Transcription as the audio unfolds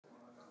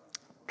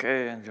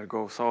Okay, and we'll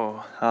go.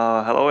 So,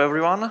 hello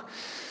everyone.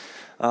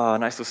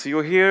 Nice to see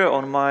you here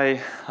on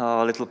my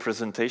little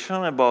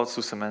presentation about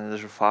SUSE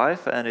Manager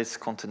 5 and its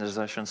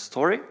containerization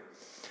story.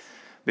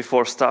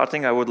 Before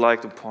starting, I would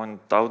like to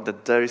point out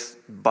that there is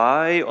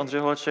by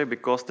Ondrej Holecek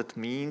because that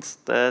means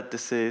that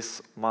this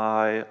is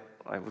my,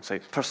 I would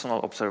say, personal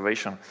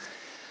observation.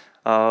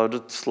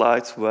 The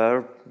slides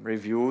were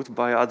reviewed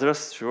by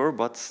others, sure,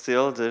 but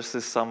still this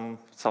is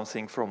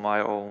something from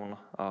my own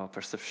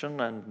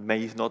perception and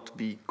may not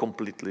be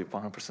completely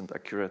 100%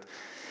 accurate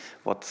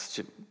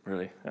what's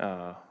really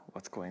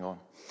what's going on.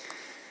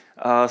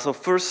 So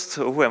first,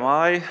 who am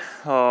I?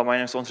 My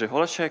name is Ondrej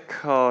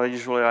Holecek.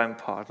 Usually I'm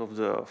part of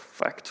the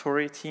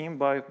factory team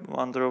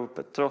under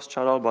Petros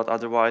Chadal, but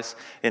otherwise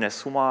in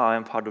SUMA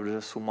I'm part of the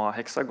SUMA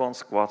Hexagon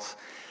squad.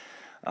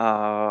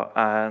 Of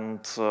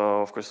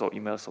course, all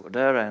emails over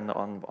there and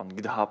on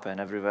GitHub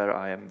and everywhere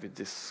I am with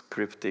this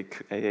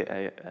cryptic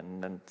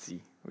AANNZ,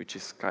 which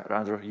is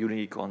rather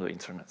unique on the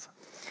internet.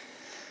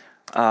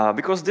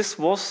 Because this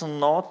was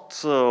not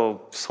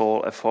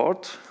sole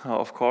effort,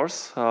 of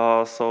course.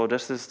 So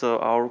this is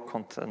our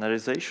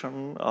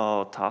containerization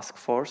task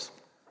force.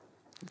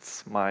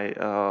 It's my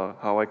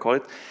how I call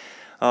it.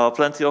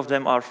 Plenty of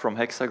them are from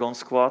Hexagon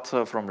squad,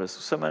 from the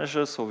SUSE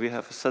Manager. So we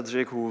have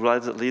Cedric who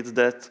leads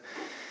that.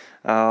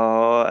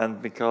 And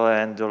Michele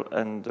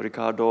and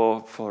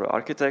Ricardo for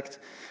architect.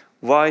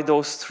 Why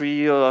those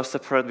three are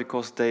separate?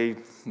 Because they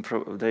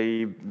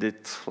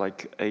did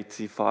like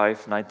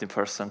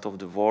 85–90% of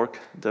the work.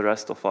 The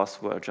rest of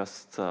us were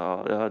just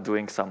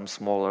doing some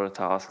smaller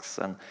tasks,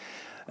 and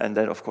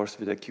then of course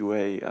with the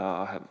QA,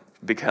 have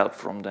big help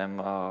from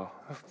them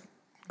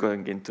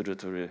going into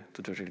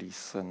the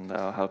release and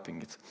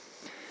helping it.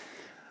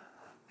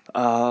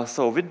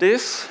 So with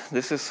this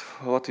is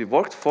what we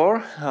worked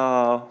for.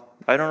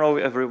 I don't know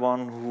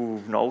everyone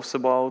who knows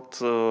about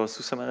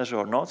SUSE Manager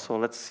or not, so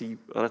let's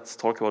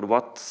talk about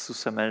what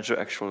SUSE Manager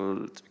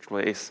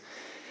actually is.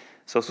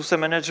 So SUSE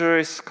Manager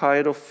is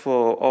kind of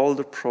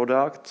older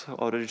product.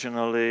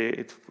 Originally,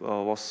 it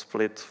was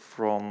split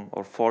from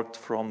or forked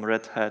from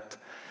Red Hat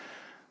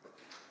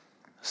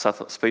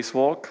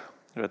Spacewalk.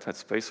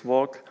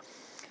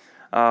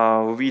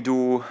 We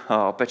do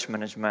patch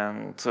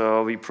management.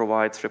 We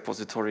provide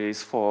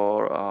repositories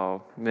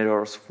for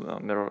mirror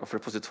of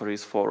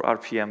repositories for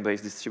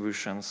RPM-based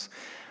distributions,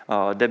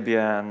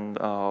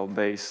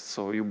 Debian-based,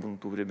 so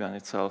Ubuntu Debian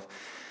itself.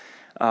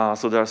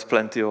 So there's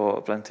plenty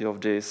of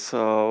this.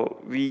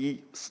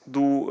 We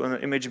do an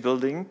image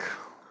building,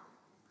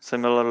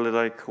 similarly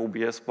like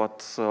OBS,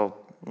 but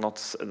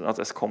not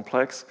as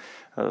complex.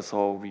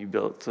 So we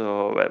built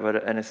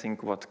anything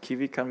what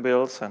Kiwi can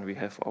build, and we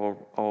have our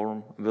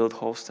own build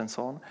host and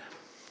so on.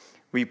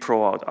 We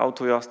provide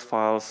AutoJust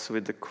files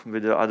with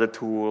the other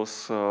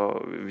tools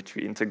which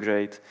we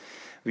integrate.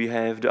 We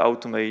have the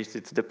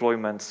automated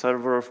deployment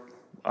server,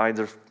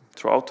 either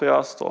through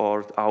AutoJust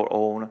or our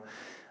own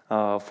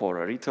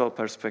for a retail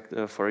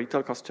perspective for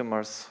retail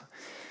customers.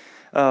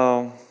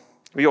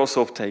 We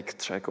also take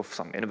track of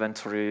some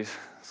inventory.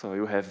 So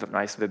you have a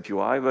nice web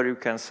UI where you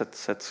can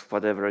set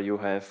whatever you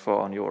have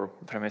on your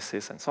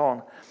premises and so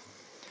on.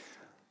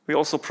 We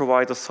also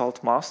provide a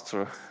Salt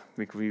master.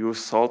 We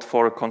use Salt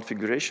for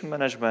configuration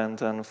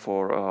management and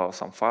for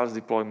some files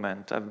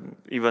deployment. And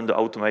even the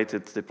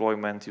automated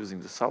deployment using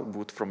the Salt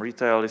boot from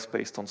retail is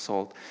based on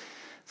Salt.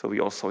 So we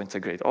also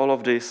integrate all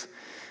of this.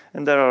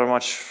 And there are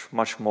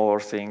much more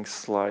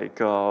things like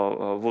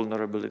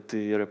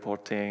vulnerability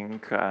reporting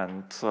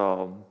and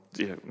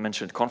you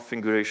mentioned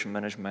configuration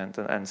management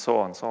and so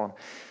on.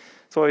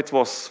 So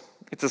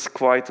it is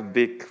quite a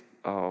big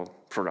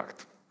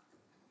product.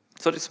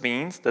 So this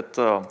means that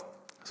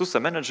SUSE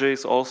Manager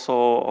is also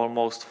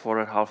almost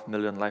 4.5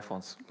 million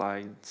lines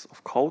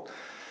of code.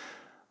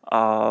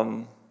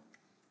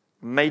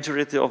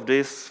 Majority of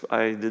this,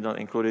 I did not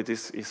include it,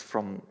 is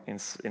from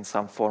in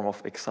some form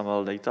of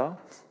XML data.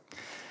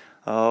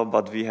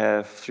 But we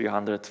have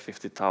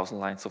 350,000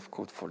 lines of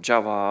code for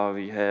Java.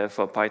 We have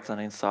Python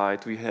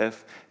inside. We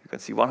have, you can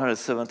see,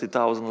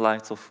 170,000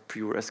 lines of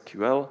pure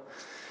SQL.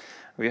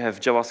 We have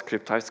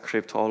JavaScript,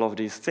 TypeScript, all of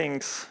these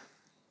things.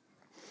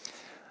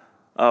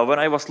 When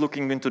I was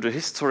looking into the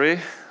history,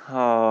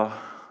 I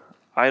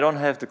don't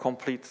have the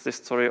complete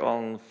history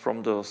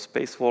from the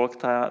spacewalk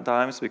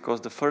times because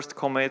the first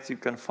commit you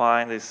can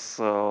find is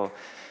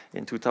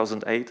in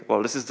 2008.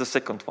 Well, this is the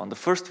second one. The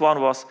first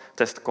one was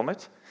test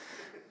commit.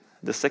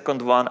 The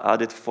second one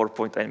added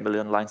 4.8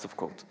 million lines of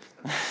code.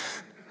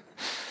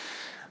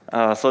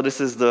 So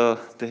this is the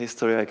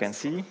history I can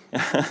see.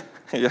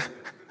 Yeah.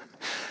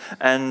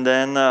 And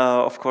then,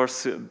 of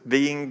course,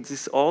 being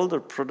this older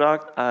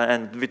product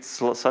and with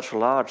such a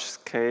large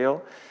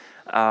scale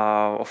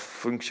of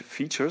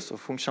features,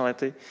 of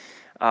functionality,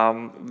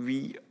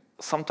 we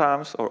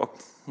sometimes or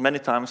many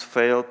times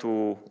fail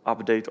to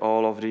update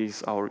all of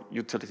these, our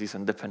utilities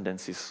and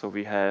dependencies. So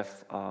we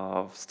have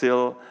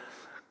still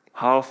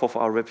half of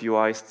our web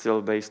UI is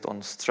still based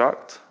on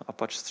Struct,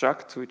 Apache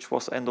Struct, which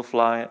was end of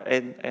life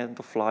in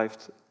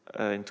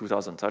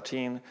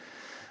 2013.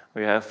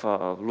 We have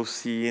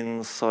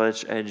Lucene,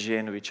 Search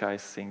Engine, which I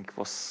think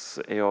was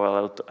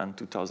AOL in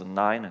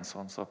 2009 and so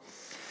on. So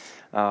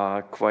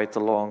quite a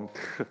long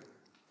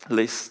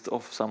list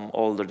of some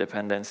older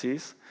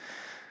dependencies.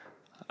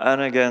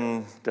 And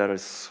again, there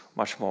is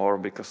much more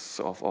because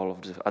of all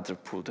of the other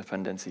pool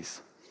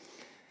dependencies.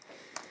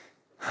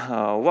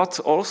 What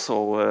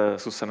also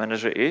SUSE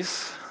Manager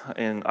is,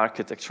 in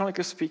architecturally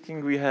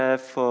speaking, we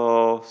have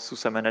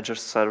SUSE Manager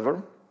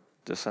server,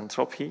 the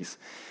central piece.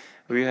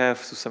 We have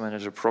SUSE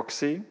Manager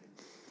proxy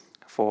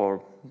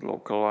for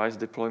localized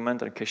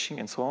deployment and caching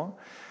and so on.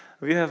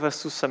 We have a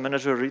SUSE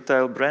Manager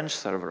retail branch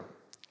server,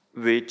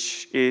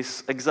 which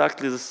is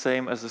exactly the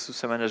same as the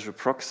SUSE Manager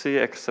proxy,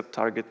 except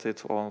targeted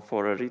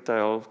for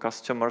retail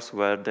customers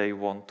where they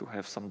want to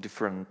have some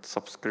different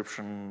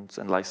subscriptions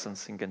and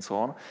licensing and so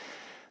on.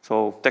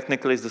 So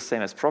technically it's the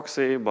same as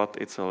proxy, but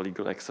it's a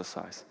legal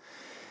exercise.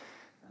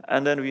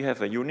 And then we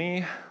have a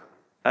Uni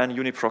and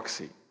Uni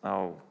proxy.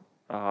 Now,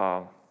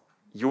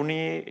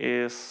 Uni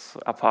is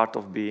a part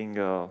of being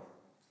a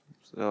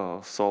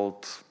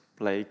salt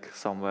lake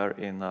somewhere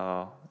in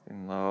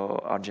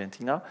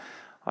Argentina,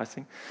 I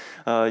think.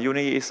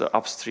 Uni is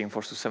upstream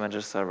for SUSE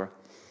Manager server.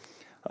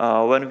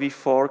 When we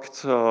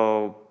forked,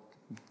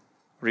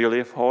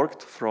 really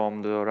forked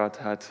from the Red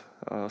Hat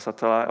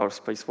satellite or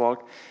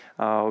spacewalk,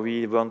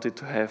 we wanted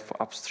to have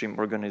upstream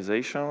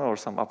organization or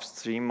some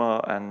upstream,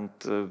 and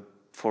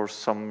for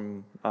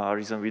some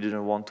reason we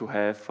didn't want to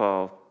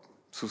have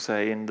SUSE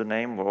in the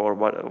name or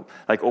what,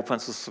 like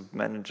OpenSUSE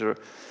Manager.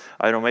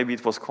 I don't know, maybe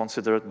it was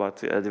considered,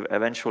 but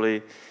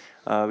eventually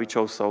we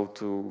chose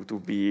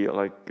to be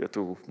like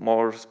to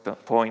more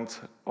point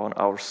on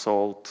our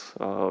salt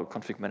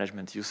config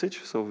management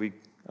usage. So we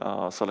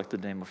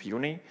selected the name of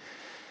Uni.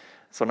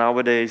 So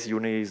nowadays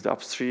Uni is the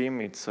upstream.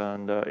 It's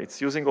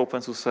using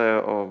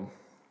OpenSUSE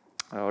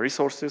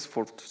resources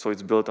so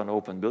it's built on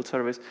Open Build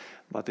Service,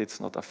 but it's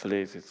not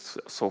affiliated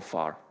so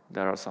far.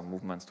 There are some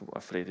movements to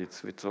affiliate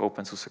it with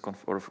OpenSUSE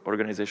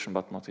organization,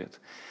 but not yet.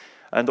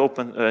 And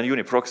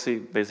Uni proxy,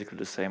 basically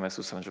the same as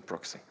SUSE Manager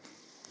proxy.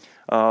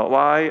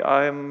 Why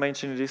I'm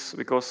mentioning this?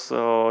 Because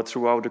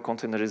throughout the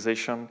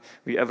containerization,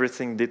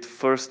 everything did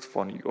first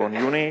on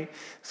Uni.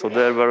 So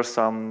there were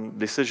some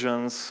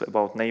decisions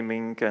about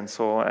naming and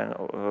so on,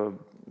 and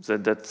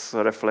that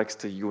reflects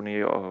the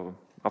Uni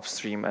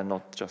upstream and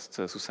not just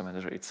SUSE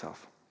Manager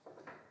itself.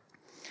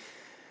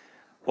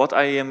 What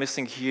I am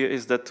missing here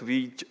is that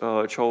we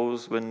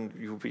chose, when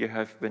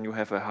you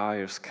have a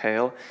higher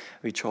scale,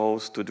 we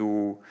chose to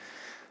do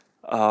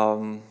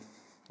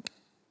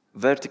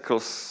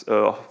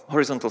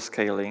horizontal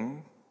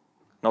scaling,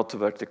 not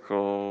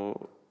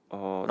vertical.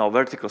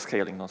 Vertical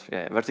scaling,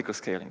 vertical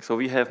scaling. So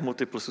we have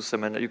multiple SUSE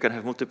managers. You can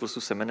have multiple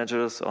SUSE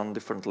managers on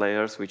different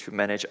layers, which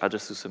manage other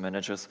SUSE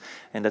managers.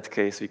 In that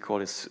case, we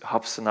call it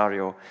hub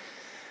scenario,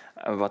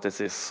 but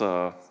it is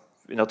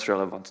not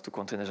relevant to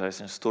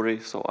containerization story,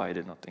 so I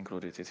did not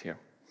include it here.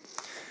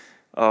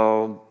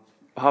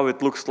 How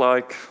it looks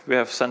like: we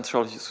have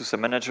central SUSE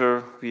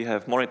Manager, we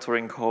have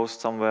monitoring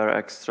host somewhere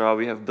extra,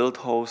 we have build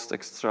host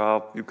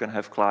extra. You can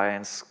have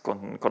clients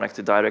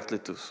connected directly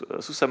to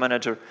SUSE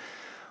Manager,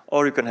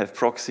 or you can have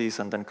proxies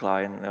and then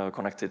client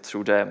connected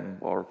through them,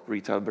 or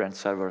retail branch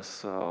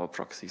servers,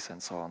 proxies,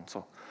 and so on.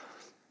 So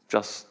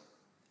just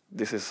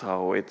this is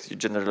how it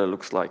generally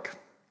looks like.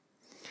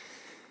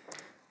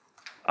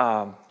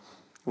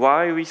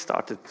 Why we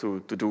started to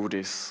do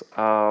this?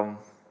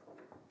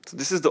 So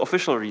this is the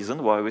official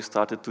reason why we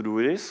started to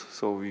do this.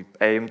 So we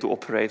aim to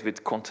operate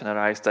with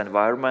containerized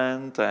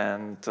environment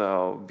and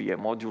be a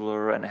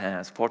modular,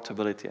 enhance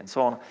portability, and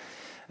so on.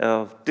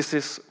 This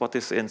is what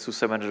is in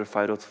SUSE Manager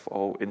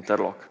 5.0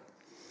 interlock.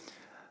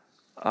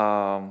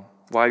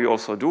 Why we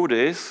also do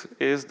this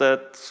is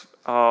that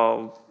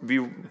from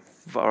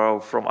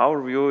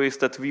our view, is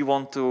that we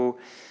want to,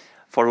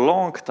 for a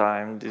long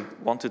time, they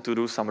wanted to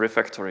do some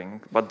refactoring,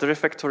 but the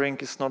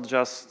refactoring is not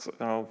just,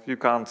 you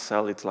can't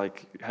sell it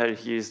like, hey,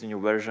 here's the new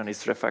version,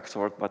 it's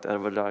refactored, but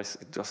otherwise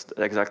it's just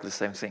exactly the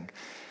same thing.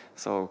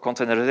 So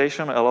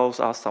containerization allows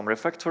us some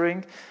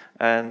refactoring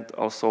and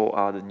also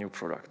add a new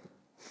product.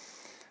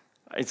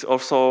 It's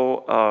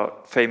also a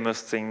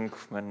famous thing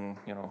when,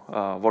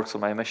 works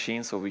on my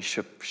machine, so we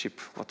ship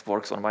what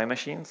works on my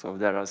machine. So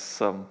there are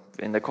some,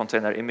 in the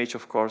container image,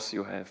 of course,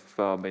 you have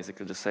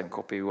basically the same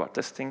copy you are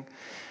testing.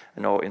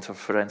 No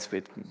interference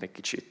with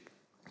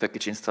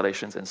package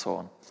installations and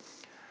so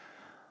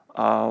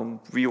on.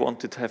 We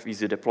wanted to have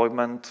easy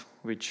deployment,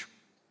 which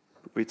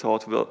we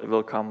thought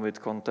will come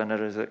with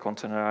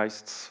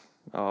containerized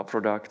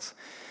products.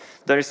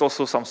 There is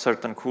also some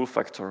certain cool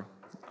factor.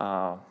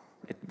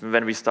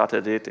 When we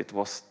started it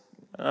was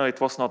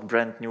not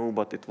brand new,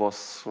 but it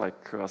was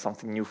like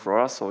something new for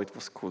us, so it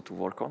was cool to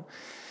work on.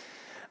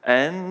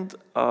 And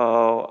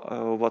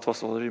what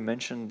was already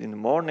mentioned in the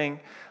morning,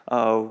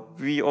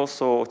 we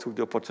also took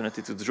the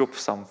opportunity to drop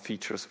some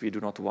features we do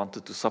not want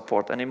to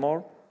support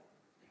anymore,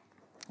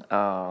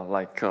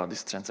 like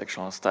this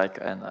transactional stack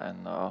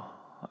and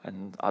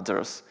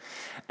others.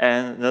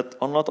 And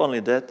not only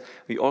that,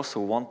 we also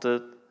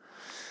wanted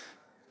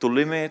to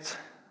limit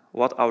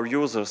what our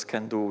users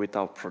can do with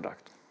our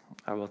product.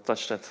 I will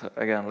touch that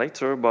again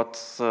later, but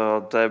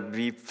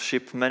we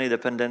ship many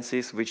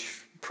dependencies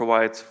which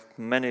provide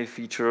many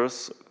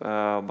features,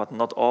 but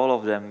not all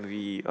of them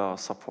we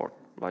support.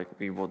 Like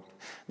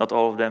not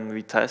all of them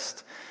we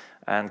test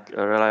and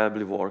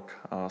reliably work.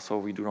 So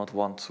we do not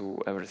want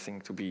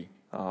everything to be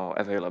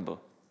available.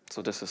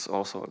 So this is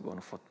also a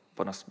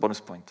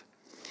bonus point.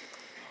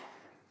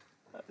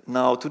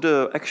 Now to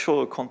the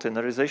actual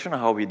containerization,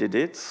 how we did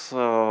it.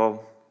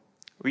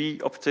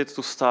 We opted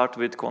to start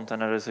with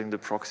containerizing the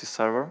proxy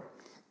server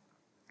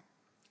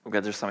to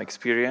gather some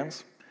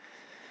experience.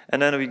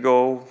 And then we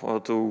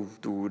go to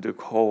do the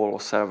whole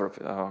server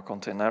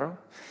container.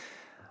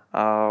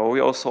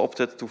 We also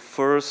opted to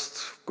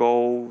first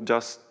go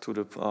just to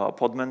the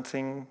Podman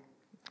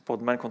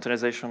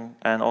containerization,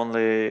 and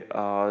only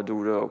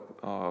do the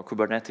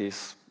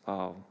Kubernetes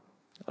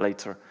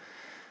later.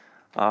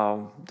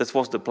 That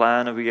was the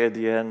plan. We, at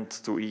the end,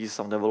 to ease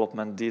some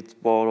development, did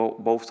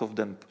both of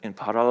them in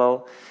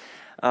parallel.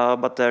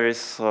 But there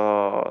is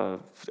a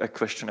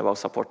question about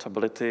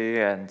supportability,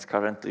 and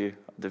currently,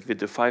 with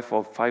the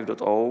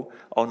 5.0,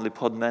 only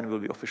Podman will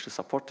be officially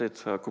supported.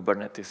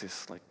 Kubernetes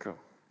is like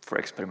for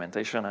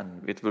experimentation,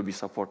 and it will be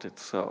supported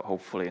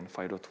hopefully in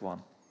 5.1.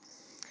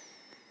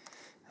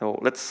 So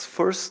let's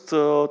first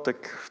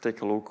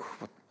take a look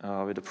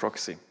with the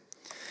proxy.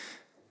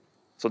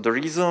 So the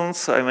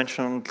reasons I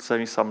mentioned,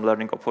 there is some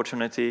learning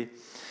opportunity.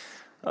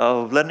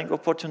 Learning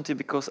opportunity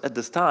because at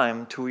this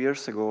time, 2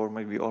 years ago, or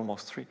maybe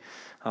almost 3,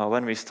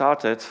 when we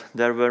started,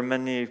 there were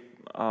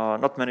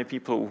not many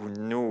people who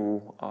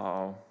knew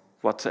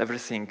what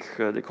everything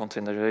the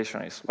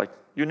containerization is. Like,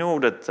 you know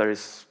that there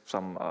is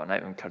some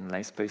kernel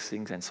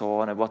namespacings and so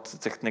on, and what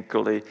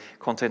technically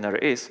container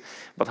is,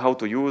 but how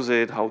to use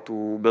it, how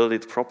to build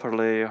it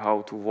properly,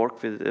 how to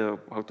work with,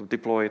 how to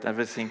deploy it,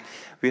 everything,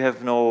 we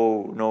have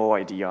no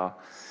idea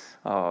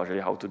really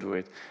how to do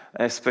it.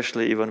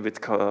 Especially even with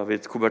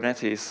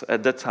Kubernetes.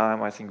 At that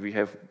time, I think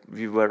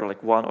we were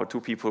like 1 or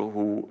 2 people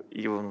who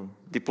even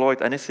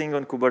deployed anything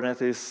on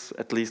Kubernetes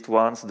at least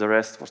once. The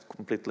rest was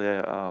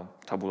completely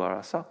tabula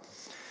rasa.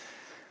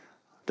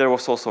 There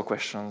was also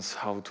questions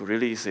how to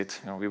release it.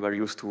 You know, we were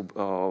used to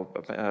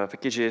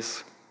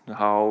packages,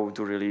 how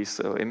to release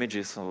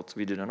images, so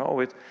we didn't know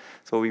it.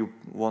 So we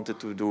wanted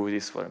to do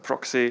this for a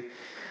proxy,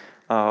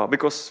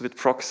 because with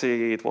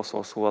proxy it was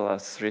also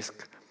less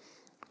risk.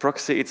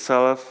 Proxy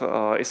itself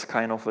is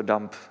kind of a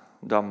dumb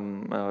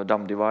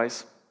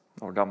device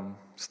or dumb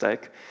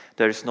stack.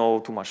 There is no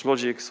too much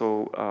logic,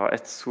 so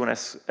as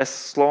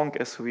long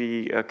as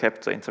we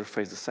kept the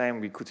interface the same,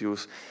 we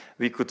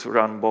could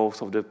run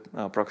both of the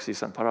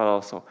proxies in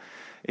parallel. So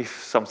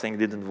if something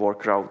didn't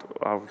work out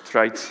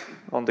right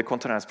on the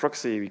containerized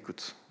proxy, we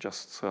could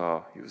just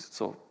use it.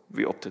 So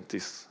we opted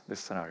this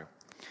scenario.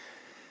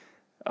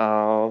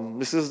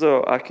 This is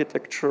the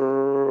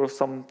architecture,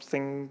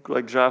 something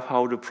like graph,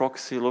 how the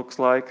proxy looks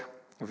like.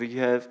 We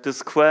have the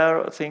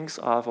square things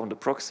are from the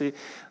proxy,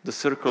 the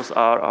circles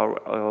are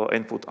our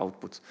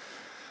input-output.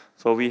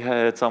 So we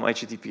had some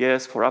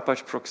HTTPS for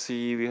Apache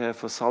proxy, we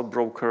have a salt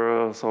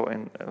broker,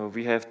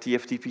 we have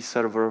TFTP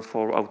server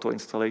for auto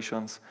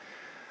installations.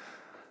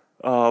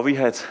 We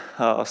had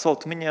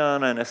Salt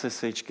Minion and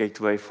SSH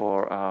gateway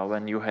for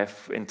when you have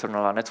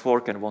internal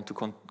network and want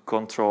to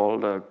control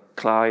the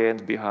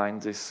client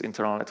behind this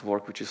internal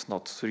network, which is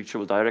not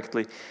reachable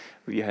directly.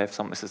 We have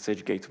some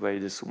SSH gateway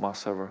the SUMA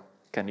server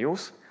can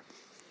use.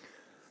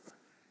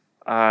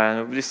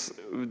 And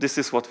this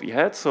is what we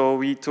had. So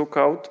we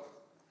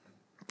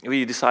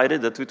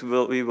decided that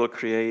we will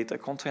create a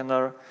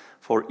container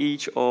for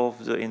each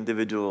of the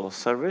individual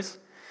service.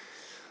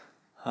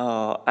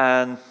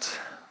 And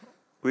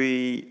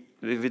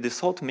with the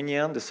Salt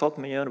Minion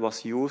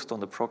was used on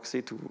the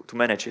proxy to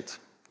manage it,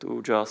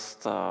 to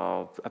just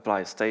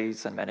apply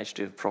states and manage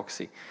the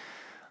proxy.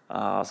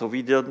 So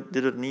we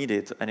didn't need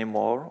it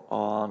anymore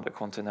on the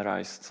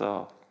containerized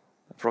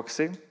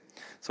proxy.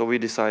 So we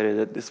decided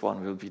that this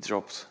one will be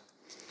dropped.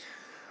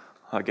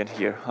 Again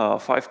here,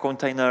 5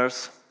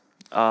 containers.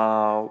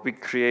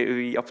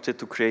 We opted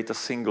to create a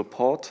single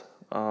pod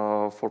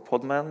for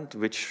Podman,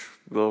 which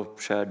will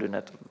share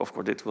the of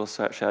course, it will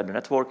share the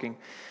networking.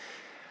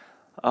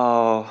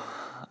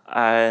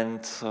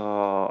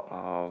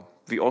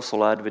 We also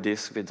led with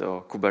this with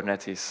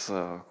Kubernetes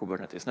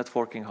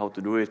networking, how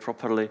to do it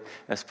properly,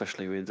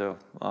 especially with the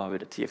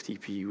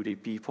TFTP,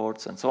 UDP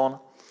ports, and so on.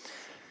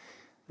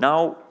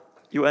 Now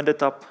we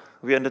ended up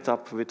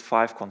with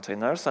 5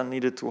 containers and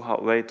needed to how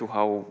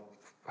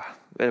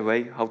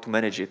to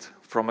manage it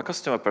from a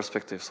customer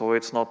perspective. So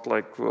it's not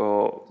like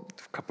a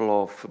couple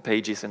of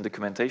pages in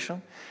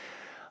documentation.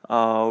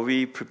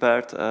 We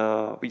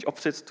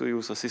opted to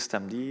use a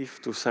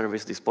systemd to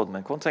service these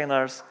Podman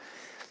containers.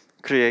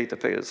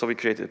 So we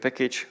created a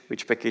package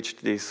which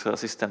packaged these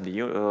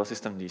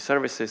systemd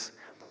services,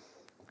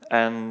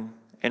 and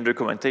in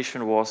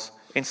documentation was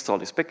install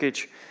this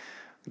package,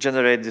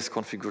 generate this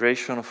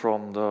configuration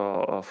from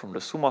the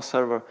SUMA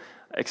server,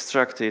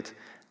 extract it,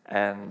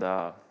 and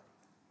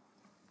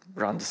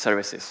run the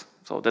services.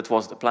 So that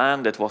was the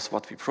plan, that was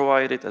what we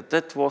provided, and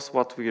that was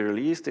what we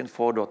released in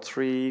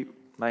 4.3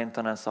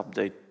 maintenance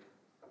update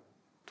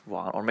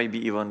 1, or maybe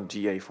even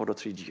GA,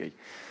 4.3 GA.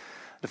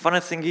 The funny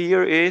thing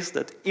here is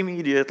that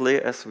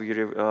immediately as we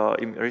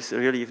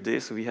relieved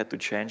this, we had to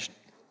change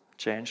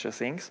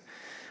things,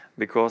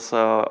 because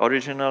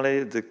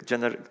originally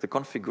the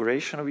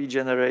configuration we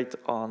generate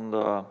on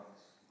the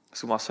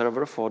SUMA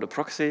server for the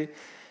proxy,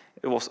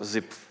 it was a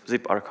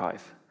zip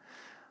archive.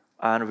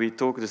 And we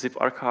took the zip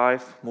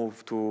archive,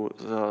 moved to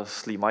the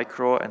SLI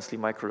micro, and SLI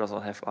micro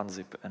doesn't have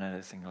unzip and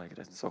anything like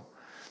that. So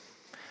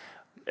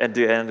at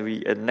the end,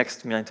 at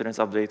next maintenance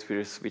update,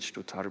 we switched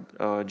to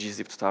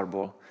gzipped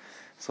tarball.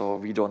 So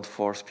we don't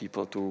force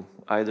people to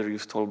either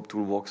use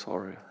toolbox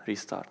or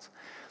restart.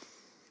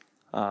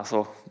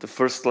 So the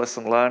first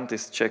lesson learned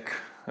is check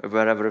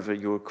wherever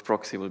your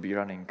proxy will be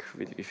running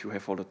if you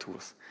have all the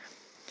tools.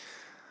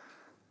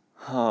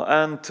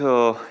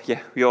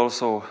 Yeah, we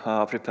also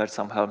prepared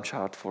some Helm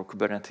chart for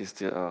Kubernetes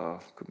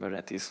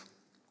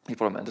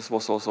deployment. This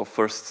was also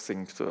first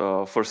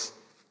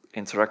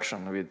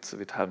interaction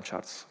with Helm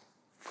charts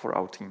for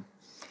our team.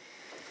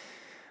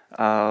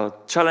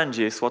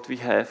 Challenges, what we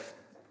have,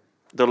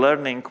 the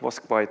learning was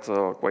quite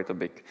a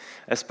big,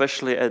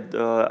 especially at.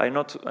 I'm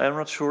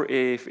not sure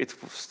if it's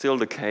still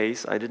the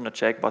case. I did not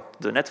check, but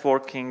the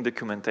networking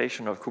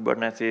documentation of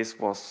Kubernetes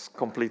was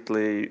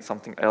completely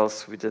something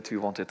else that we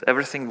wanted.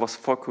 Everything was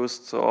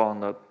focused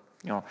on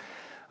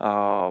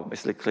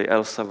basically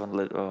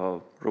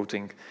L7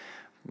 routing.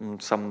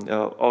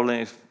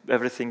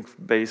 Everything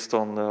based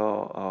on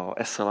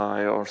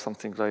SLI or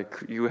something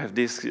like you have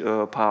this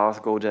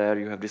path, go there,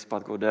 you have this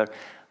path, go there.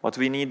 But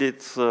we needed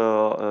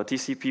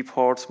TCP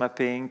ports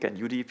mapping and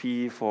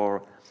UDP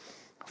for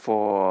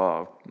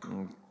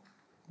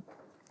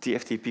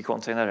TFTP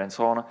container and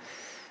so on.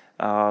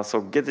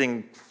 So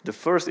getting the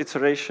first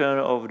iteration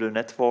of the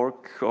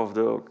network, of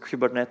the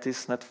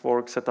Kubernetes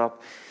network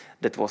setup,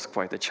 that was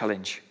quite a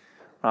challenge.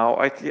 Now,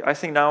 I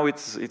think now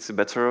it's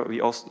better.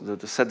 We also,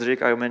 the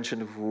Cedric I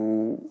mentioned,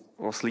 who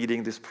was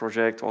leading this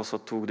project, also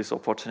took this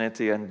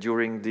opportunity, and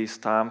during this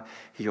time,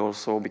 he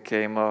also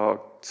became a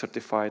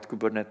certified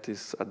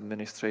Kubernetes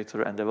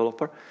administrator and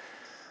developer,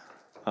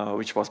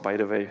 which was, by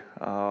the way,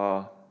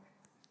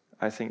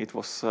 I think it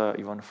was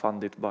even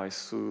funded by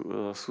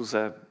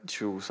SUSE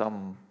through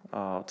some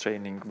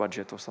training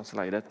budget or something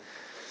like that.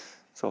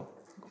 So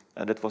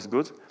that was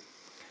good.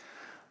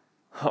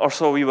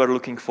 Also, we were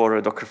looking for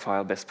a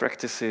Dockerfile best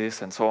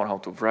practices and so on, how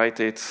to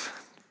write it.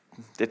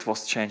 It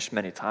was changed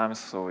many times,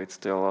 so it's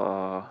still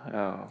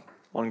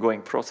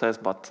ongoing process,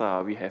 but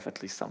we have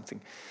at least something,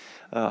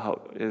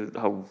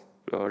 how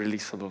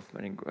releasable,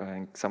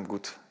 and some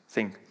good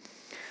thing.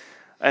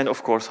 And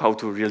of course, how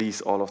to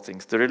release all of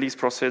things. The release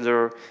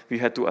procedure, we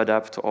had to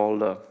adapt all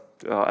the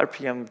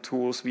RPM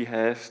tools we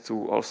have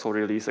to also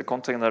release a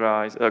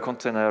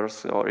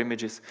containers or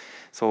images.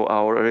 So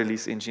our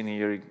release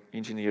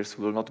engineers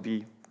will not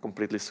be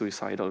completely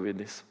suicidal with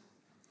this.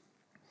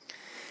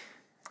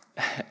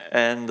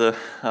 And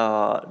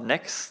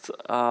next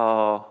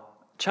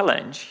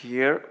challenge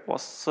here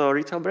was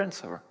retail brand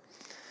server.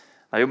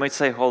 Now you might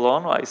say, hold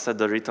on, I said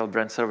the retail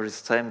brand server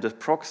is the same as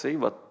proxy,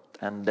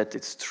 and that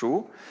it's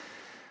true.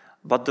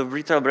 But the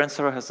retail brand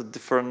server has a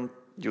different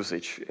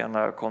usage. In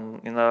a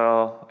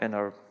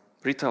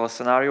retail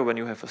scenario, when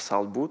you have a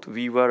salt boot,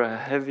 we were a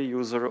heavy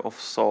user of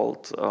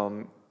salt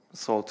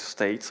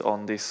states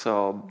on this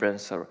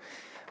brand server.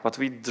 But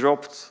we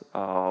dropped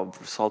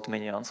salt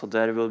minion, so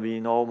there will be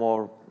no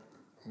more.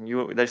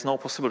 There's no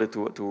possibility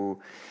to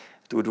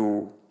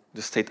do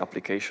the state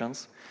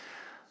applications.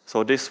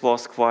 So this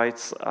was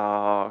quite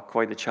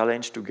a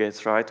challenge to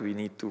get right. We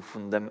need to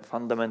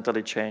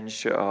fundamentally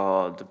change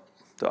the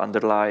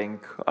underlying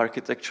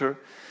architecture.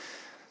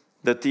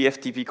 The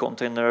TFTP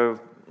container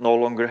no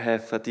longer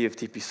has a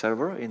TFTP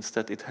server.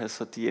 Instead, it has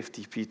a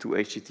TFTP to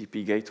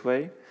HTTP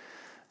gateway.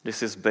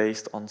 This is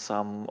based on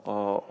some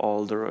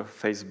older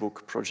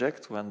Facebook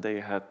project when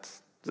they had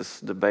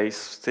the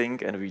base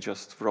thing, and we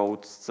just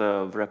wrote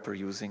the wrapper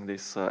using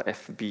this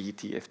FB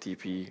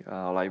TFTP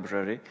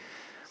library.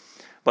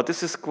 But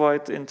this is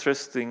quite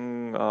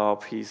interesting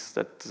piece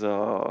that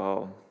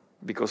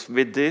because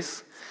with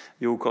this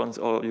you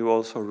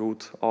also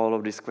route all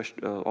of these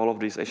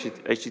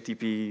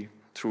HTTP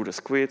through the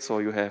squid, so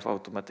you have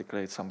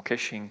automatically some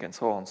caching and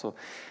so on. So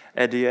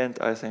at the end,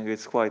 I think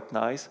it's quite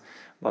nice,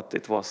 but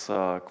it was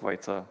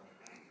quite a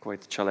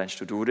challenge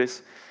to do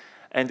this,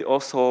 and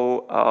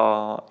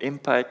also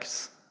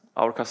impacts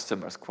our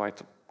customers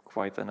quite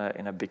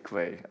in a big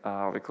way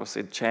because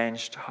it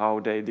changed how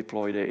they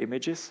deploy their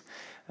images,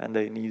 and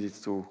they needed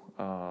to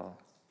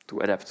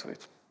adapt to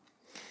it.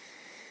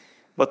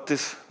 But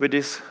with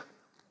this,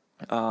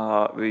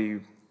 we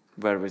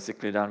were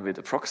basically done with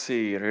the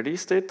proxy,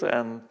 released it,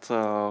 and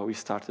we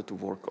started to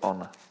work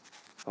on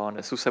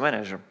a SUSE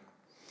Manager.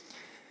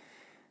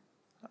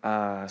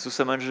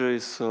 SUSE Manager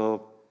is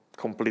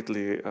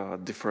completely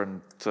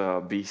different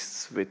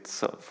beasts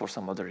for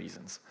some other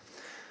reasons.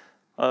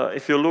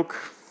 If you look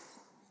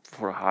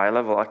for a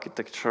high-level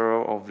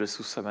architecture of the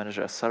SUSE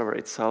Manager server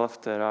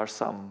itself, there are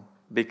some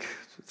big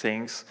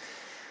things.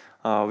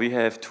 We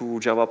have 2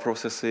 Java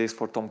processes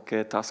for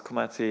Tomcat,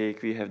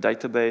 Taskomatic. We have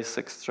database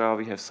extra.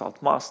 We have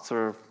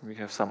Saltmaster. We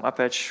have some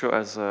Apache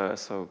as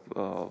a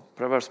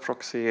reverse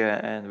proxy,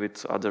 and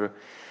with other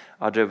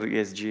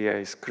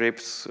VSGA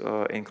scripts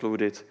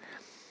included.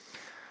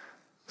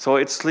 So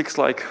it looks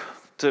like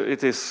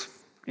it is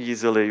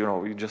easily,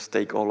 you just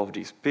take all of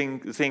these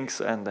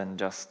things and then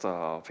just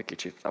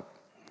package it up.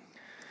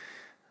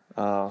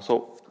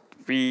 So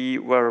we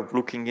were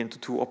looking into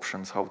 2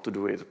 options how to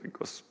do it,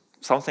 because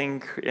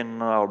something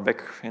in our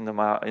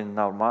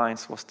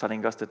minds was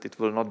telling us that it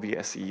will not be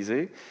as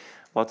easy.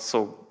 But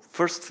so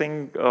first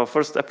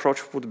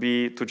approach would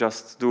be to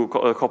just do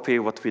copy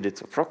what we did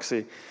to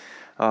proxy.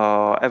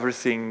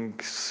 Everything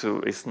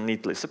is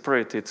neatly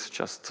separated.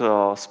 Just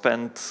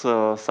spend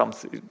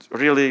something,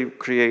 really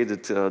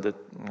created the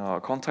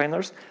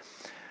containers,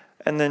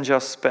 and then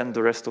just spend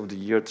the rest of the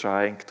year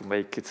trying to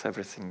make it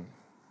everything,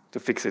 to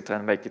fix it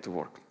and make it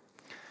work.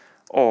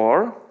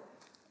 Or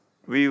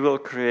we will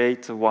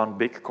create one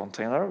big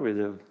container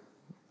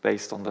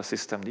based on the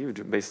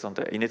systemd, based on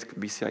the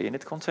BCI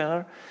init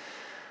container,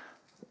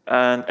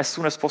 and as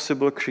soon as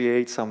possible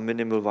create some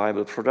minimal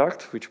viable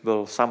product which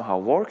will somehow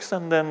works,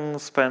 and then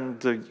spend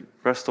the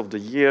rest of the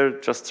year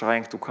just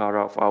trying to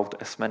carve out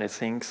as many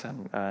things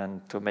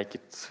and to make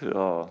it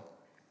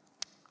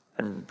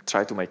and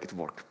try to make it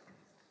work.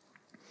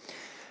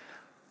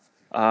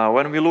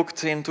 When we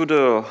looked into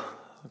the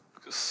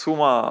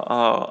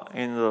SUMA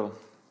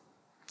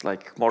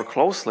more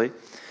closely,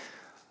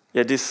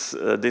 yeah,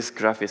 this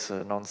graph is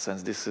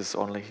nonsense. This is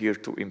only here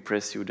to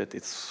impress you, that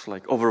it's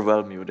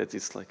overwhelm you, that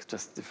it's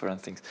just different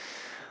things.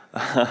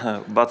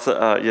 But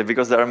yeah,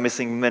 because there are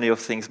missing many of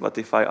things, but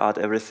if I add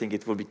everything,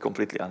 it will be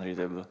completely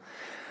unreadable.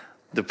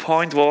 The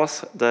point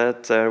was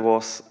that there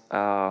was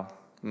a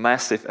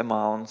massive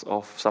amount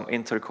of some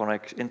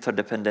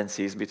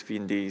interdependencies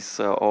between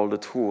these all the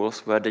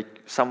tools, where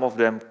some of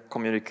them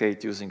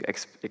communicate using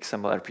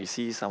XML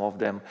RPC, some of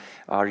them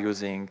are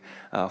using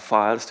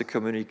files to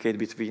communicate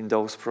between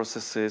those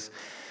processes.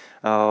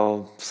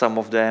 Some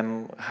of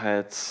them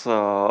had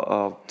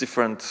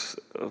different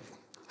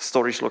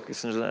storage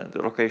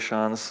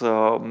locations,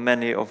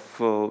 many of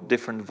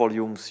different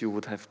volumes you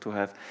would have to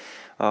have,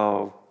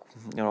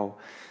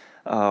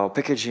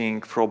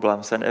 packaging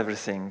problems and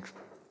everything.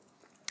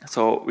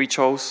 So we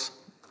chose,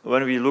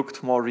 when we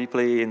looked more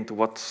deeply into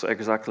what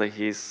exactly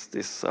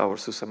is our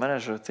SUSE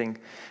Manager thing,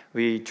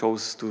 we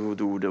chose to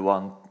do the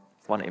one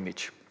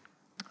image.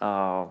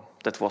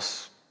 That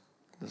was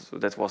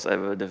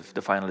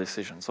the final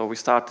decision. So we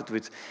started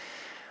with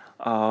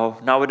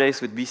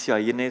nowadays with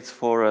BCI init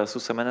for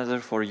SUSE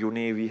Manager for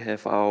Uni. We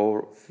have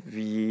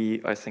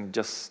I think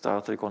just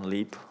started on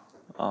Leap,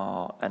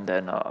 and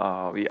then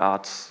we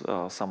add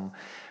some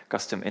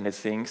custom init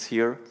things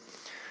here.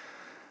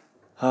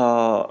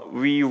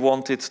 We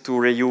wanted to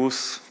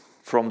reuse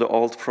from the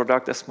old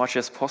product as much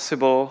as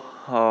possible,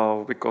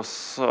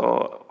 because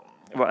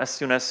as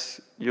soon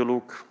as you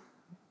look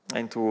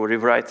into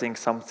rewriting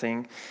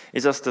something,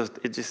 it's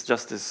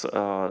just this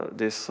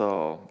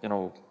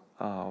on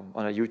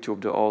a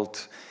YouTube, the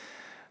old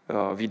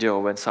video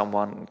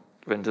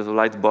when the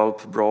light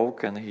bulb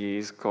broke and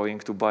he's going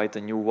to buy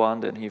a new one,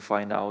 then he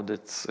find out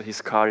that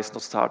his car is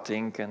not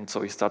starting, and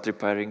so he starts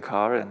repairing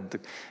car, and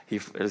he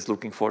is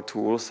looking for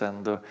tools,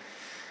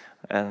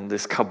 and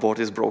this cupboard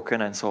is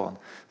broken, and so on.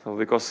 So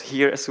because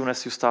here, as soon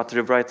as you start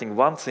rewriting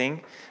one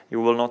thing,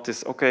 you will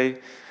notice, okay,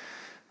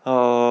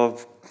 the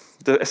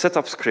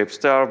setup scripts,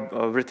 they are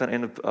written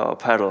in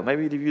Perl.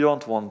 Maybe you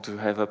don't want to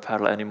have a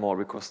Perl anymore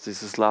because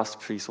this is last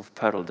piece of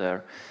Perl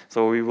there.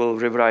 So we will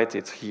rewrite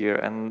it here,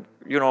 and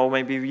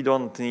maybe we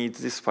don't need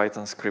this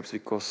Python scripts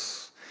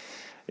because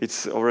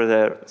it's over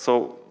there.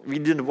 So we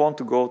didn't want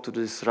to go to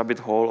this rabbit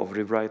hole of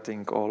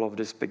rewriting all of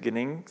these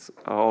beginnings,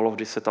 all of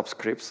these setup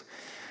scripts.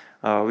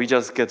 We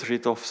just get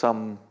rid of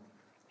some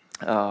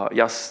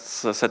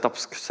setup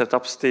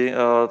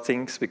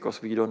things,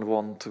 because we don't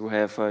want to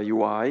have a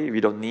UI. We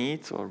don't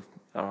need to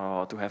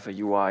have a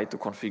UI to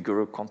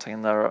configure a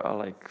container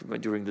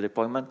during the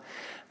deployment,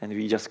 and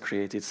we just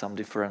created some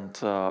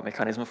different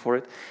mechanism for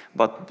it.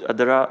 But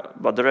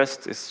the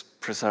rest is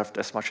preserved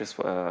as much as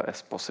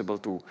possible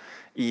to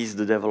ease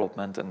the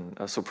development and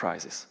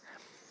surprises.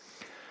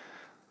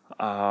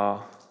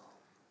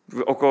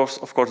 Of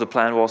course, the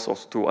plan was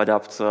also to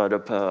adapt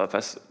the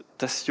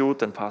test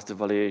suite and pass the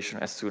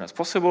validation as soon as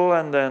possible,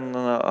 and then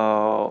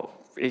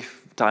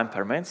if time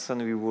permits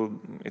and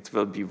it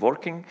will be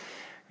working,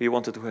 we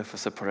wanted to have a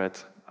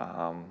separate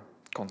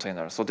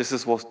container. So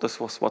this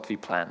was what we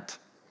planned.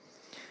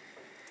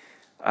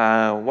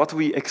 What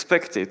we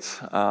expected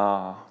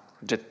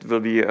that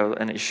will be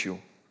an issue.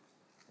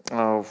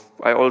 I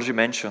already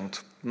mentioned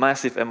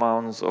massive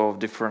amounts of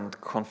different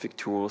config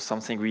tools,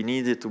 something we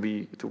needed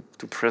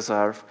to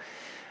preserve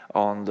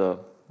on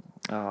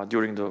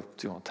during the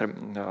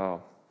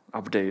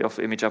update of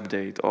image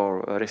update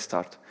or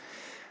restart.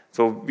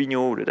 So we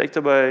knew the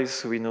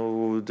database, we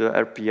knew the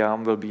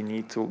RPM will be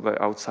need to be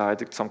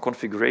outside, some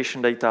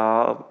configuration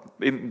data,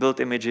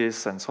 build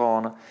images, and so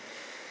on.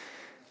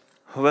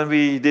 When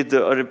we did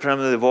the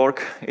preliminary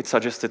work, it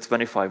suggested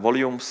 25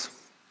 volumes.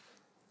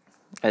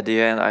 At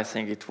the end, I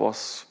think it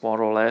was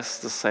more or less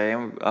the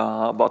same,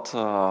 but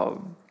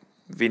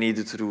we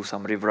needed to do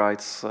some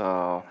rewrites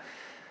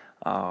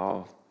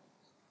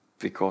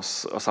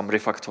because some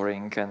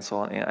refactoring and so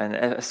on. And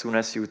as soon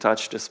as you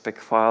touch the spec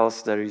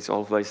files, there is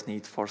always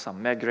need for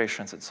some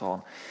migrations and so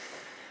on.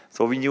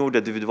 So we knew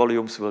that with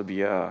volumes will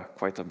be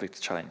quite a big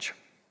challenge.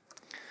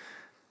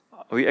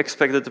 We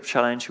expected the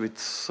challenge with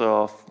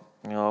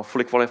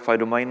fully qualified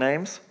domain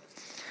names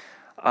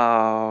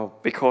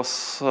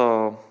because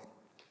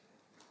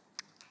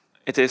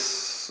it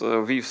is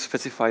we've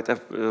specified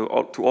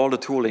to all the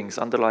toolings,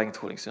 underlying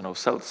toolings.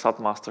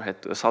 Saltmaster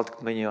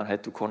Salt Minion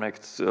had to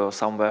connect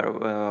somewhere.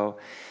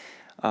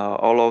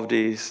 All of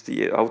these,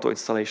 the auto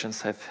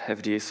installations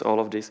have this, all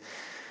of this.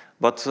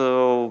 But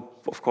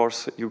of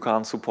course, you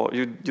can't support.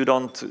 You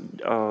don't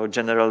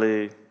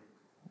generally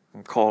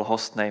call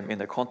host name in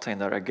the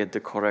container and get the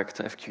correct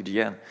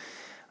FQDN,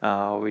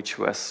 which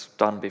was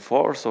done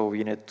before. So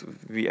we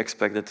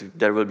expect that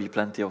there will be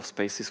plenty of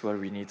spaces where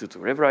we need to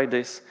rewrite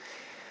this.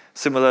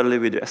 Similarly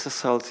with the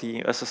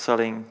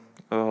SSLing,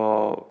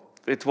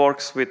 it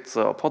works with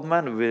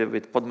Podman.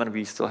 With Podman,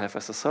 we still have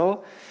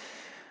SSL.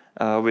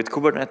 With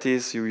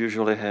Kubernetes, you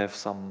usually have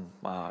some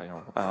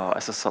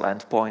SSL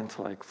endpoint,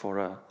 like for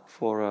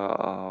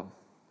a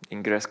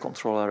ingress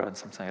controller and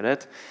something like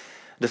that.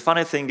 The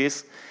funny thing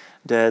is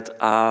that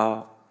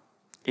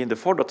in the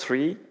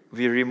 4.3,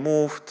 we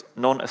removed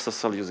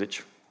non-SSL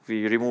usage.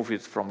 We removed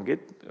it from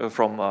Git,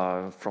 from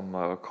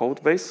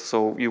codebase.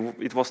 So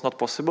it was not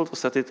possible to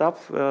set it up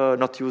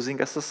not using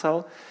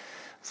SSL.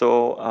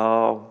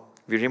 So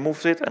we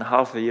removed it, and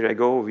half a year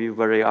ago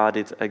we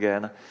added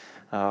again,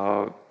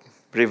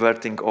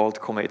 reverting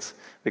old commits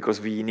because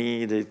we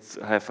needed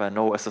to have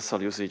no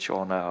SSL usage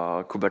on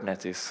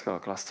Kubernetes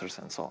clusters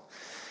and so on.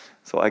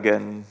 So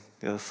again,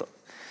 yes,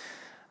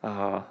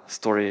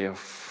 story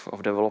of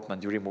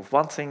development. You remove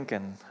one thing,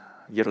 and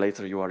a year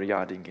later you are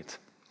re-adding it.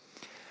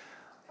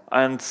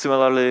 And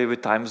similarly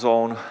with time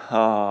zone,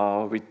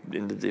 we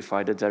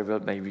decided there will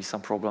maybe some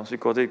problems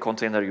because the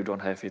container you don't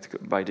have it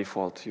by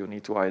default. You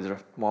need to either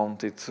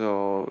mount it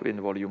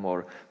in volume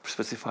or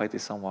specify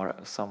it somewhere,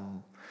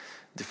 some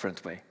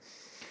different way.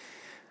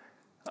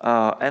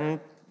 And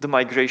the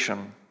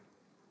migration.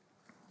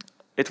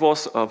 It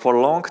was for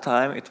a long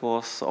time. It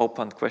was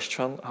open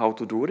question how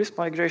to do this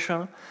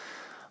migration.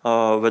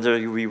 Whether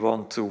we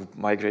want to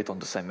migrate on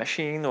the same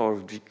machine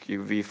or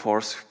we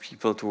force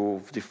people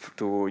to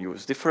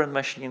use different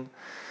machine.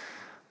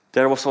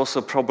 There was also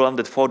a problem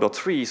that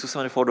 4.3, SUSE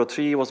Manager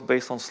 4.3 was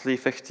based on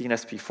SLE15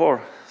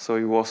 SP4, so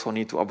you also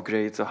need to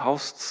upgrade the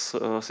host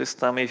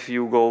system if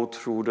you go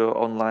through the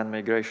online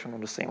migration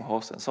on the same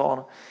host and so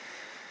on.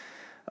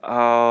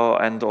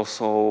 And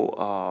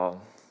also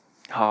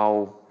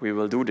how we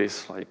will do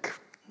this, like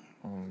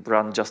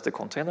run just the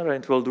container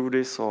and it will do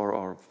this,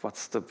 or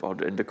what's the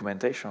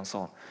documentation and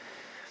so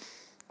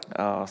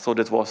on. So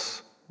that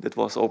was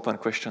open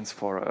questions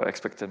for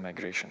expected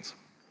migrations,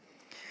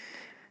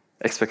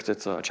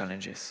 expected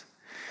challenges.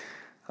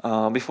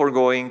 Before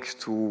going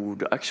to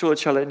the actual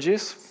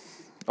challenges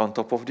on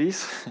top of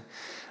these,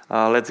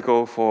 let's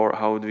go for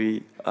how do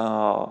we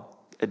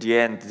at the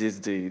end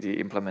did the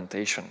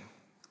implementation.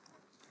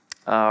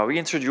 We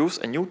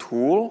introduced a new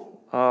tool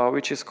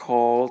which is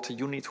called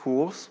Unit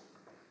Tools,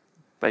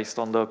 based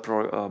on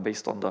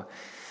the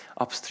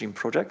upstream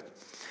project.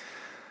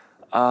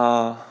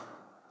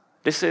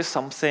 This is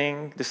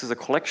a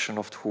collection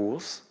of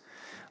tools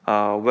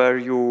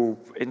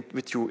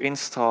which you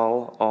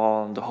install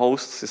on the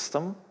host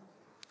system.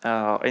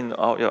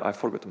 I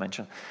forgot to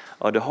mention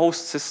the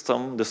host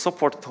system, the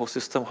supported host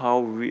system,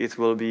 how it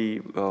will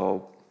be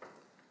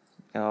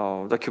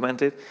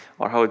documented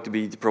or how it will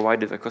be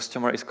provided to a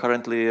customer is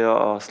currently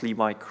SLE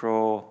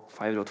Micro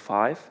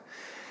 5.5.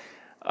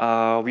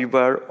 We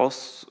were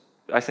also,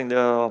 I think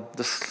the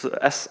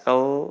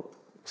SL,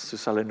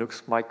 SUSE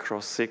Linux Micro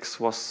 6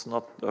 was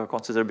not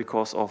considered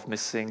because of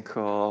missing,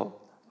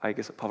 I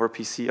guess,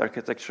 PowerPC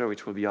architecture,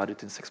 which will be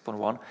added in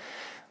 6.1,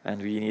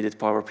 and we needed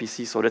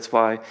PowerPC, so that's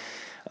why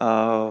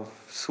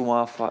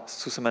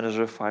SUSE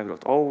Manager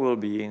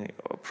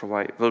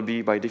 5.0 will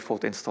be by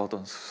default installed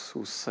on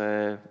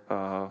SUSE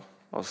or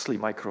SLE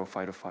Micro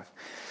 5.5.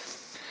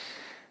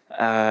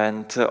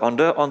 And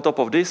on top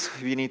of this,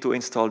 we need to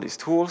install these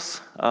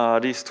tools.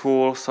 These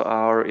tools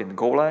are in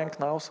Golang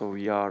now, so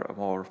we are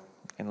more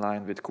in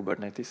line with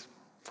Kubernetes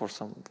for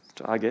some,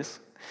 I guess.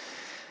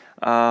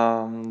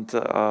 And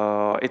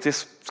it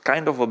is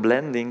kind of a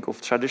blending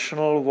of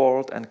traditional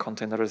world and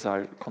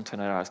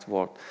containerized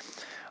world.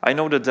 I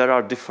know that there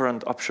are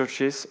different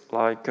approaches,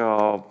 like,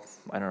 I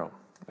don't know,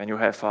 when you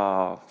have,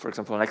 for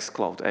example,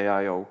 Nextcloud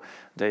AIO,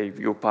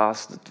 you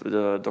pass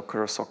the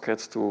Docker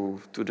socket to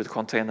the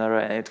container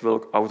and it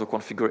will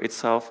auto-configure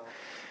itself.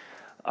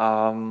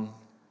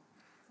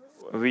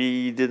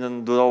 we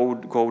didn't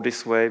go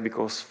this way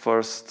because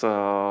first,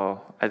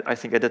 I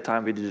think at the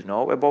time we didn't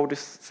know about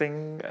this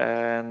thing,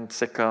 and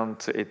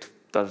second, it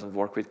doesn't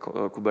work with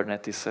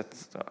Kubernetes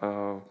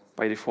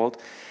by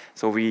default.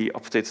 So we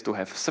opted to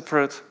have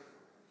separate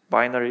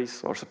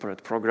binaries or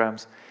separate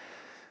programs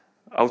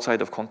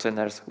outside of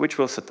containers, which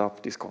will set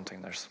up these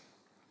containers.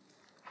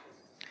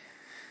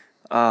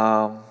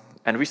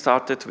 And we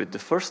started with the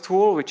first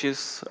tool, which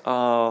is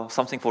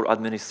something for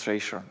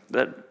administration.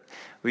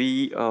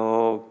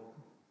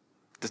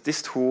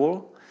 This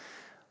tool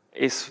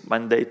is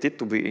mandated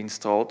to be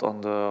installed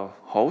on the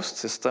host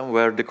system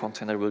where the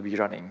container will be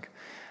running.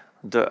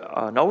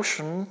 The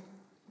notion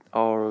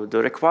or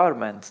the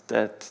requirement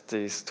that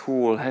this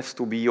tool has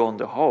to be on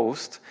the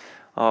host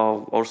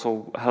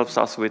also helps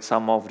us with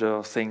some of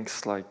the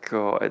things like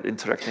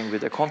interacting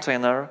with the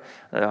container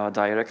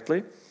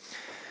directly.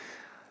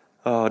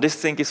 This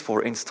thing is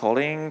for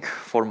installing,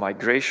 for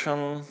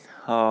migration,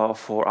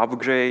 for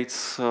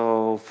upgrades,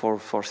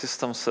 for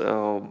systems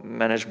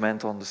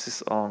management on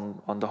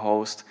the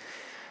host.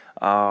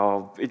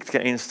 It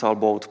can install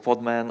both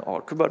Podman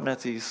or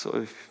Kubernetes.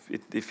 So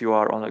if you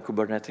are on a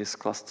Kubernetes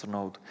cluster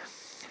node,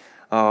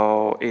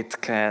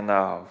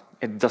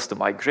 it does the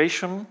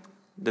migration.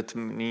 That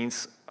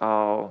means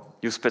the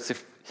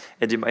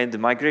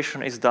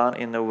migration is done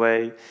in a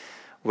way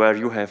where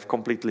you have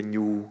completely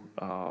new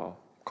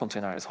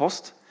containerized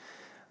host.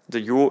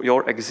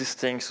 Your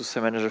existing SUSE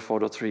Manager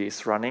 4.3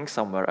 is running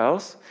somewhere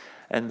else,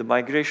 and the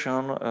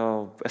migration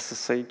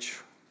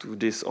SSH to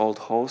this old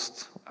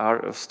host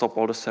stop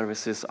all the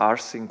services,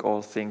 rsync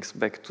all things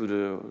back to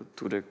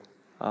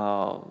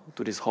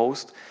this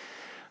host,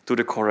 to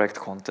the correct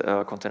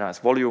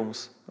containerized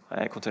volumes,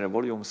 container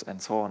volumes,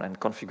 and so on, and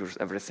configures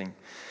everything.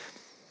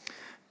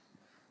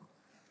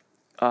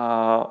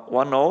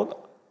 One note.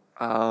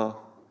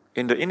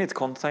 In the init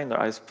container,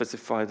 I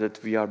specified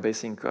that we are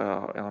basing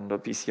on the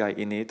PCI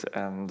init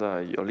and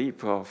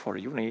leap for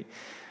Uni.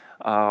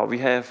 We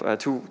have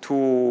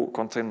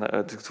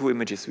two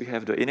images. We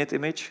have the init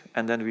image,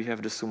 and then we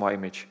have the SUMA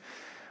image.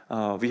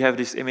 We have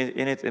this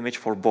init image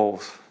for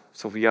both.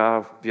 So we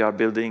have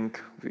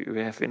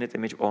init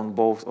image on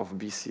both of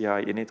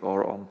BCI init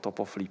or on top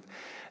of leap.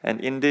 And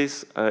in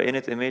this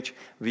init image,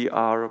 we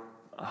are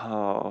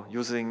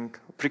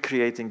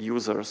pre-creating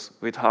users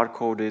with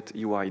hard-coded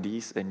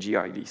UIDs and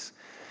GIDs.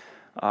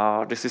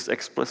 This is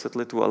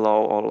explicitly to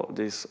allow all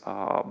these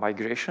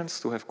migrations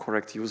to have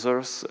correct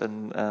users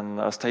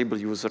and stable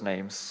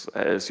usernames,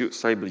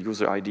 stable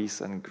user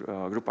IDs and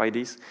group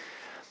IDs.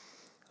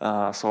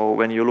 So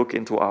when you look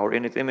into our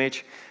init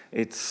image,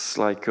 it's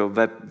like a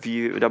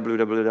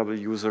www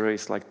user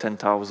is like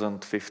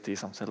 10,050,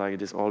 something like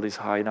this, all these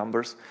high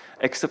numbers.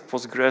 Except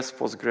Postgres.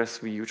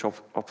 Postgres we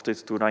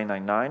opted to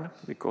 999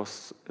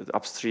 because the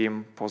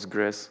upstream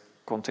Postgres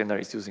container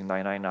is using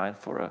 999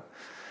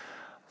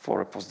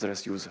 for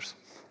Postgres users.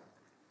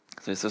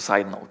 So it's a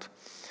side note.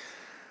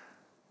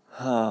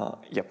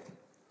 Yep.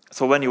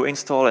 So when you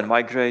install and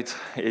migrate,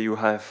 you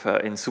have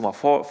in SUMA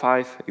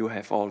 5, you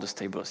have all the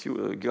stables,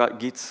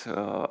 Gits,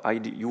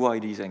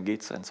 UIDs and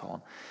Gits and so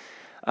on.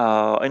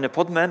 In a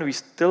Podman, we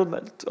still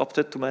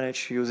opted to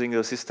manage using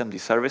the systemd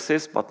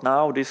services, but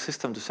now this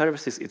systemd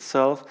services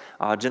itself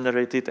are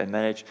generated and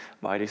managed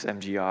by this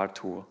MGR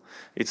tool.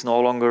 It's no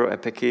longer a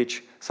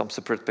package, some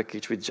separate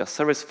package with just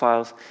service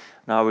files.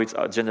 Now it's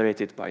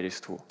generated by this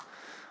tool.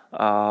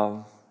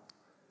 The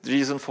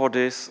reason for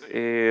this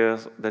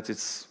is that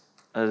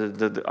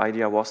the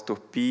idea was to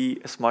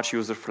be as much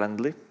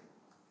user-friendly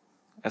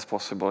as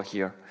possible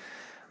here.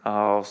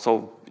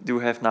 So you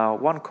have now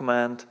one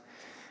command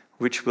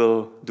which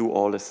will do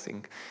all this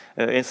thing.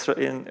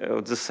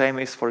 The same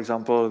is, for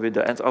example, with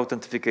the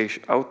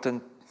authenticated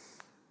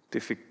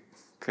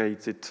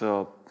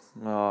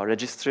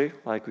registry,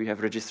 like we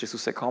have registry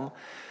SUSE.com.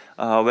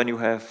 When you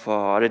have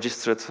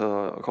registered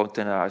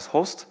containerized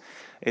host,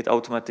 it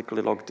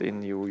automatically logged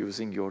in you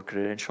using your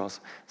credentials.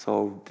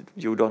 So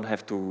you don't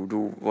have to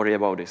worry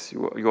about this.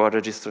 You are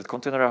registered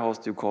container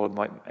host, you call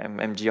my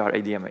mgr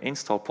adm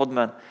install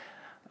podman,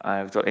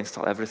 I will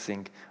install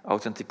everything,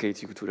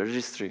 authenticate you to the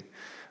registry,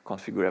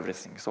 configure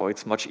everything. So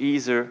it's much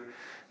easier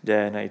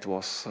than it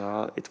was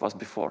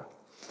before.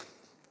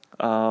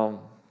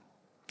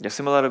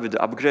 Similar with the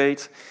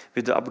upgrades.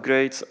 With the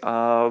upgrades,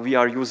 we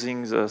are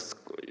using the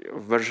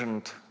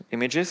versioned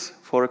images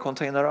for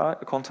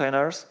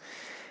containers.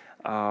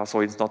 So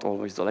it's not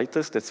always the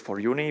latest, that's for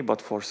Uni,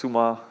 but for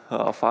SUMA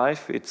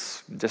 5,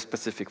 it's the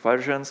specific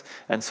versions,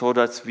 and so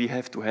that we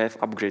have to have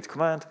upgrade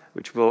command,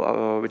 which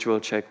will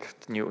check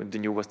the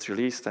newest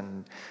release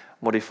and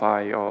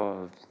modify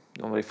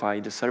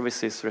the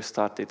services,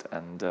 restart it,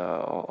 and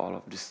all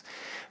of this.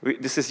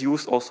 This is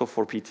used also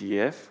for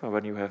PTF,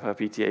 when you have a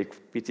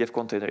PTF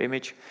container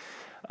image.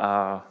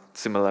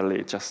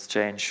 Similarly, just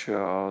change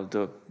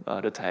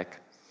the tag.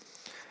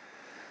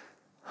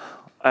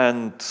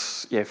 And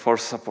yeah, for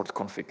support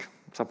config.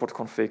 support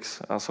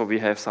configs. So we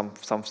have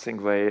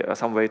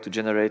some way to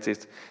generate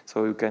it.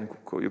 So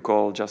you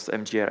call just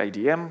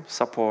mgr-adm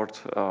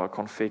support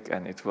config,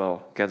 and it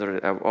will gather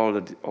all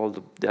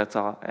the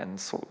data and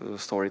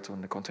store it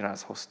on the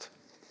containerized host.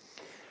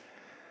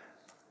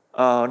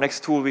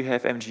 Next tool we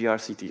have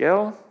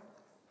mgr-ctl.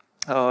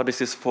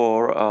 This is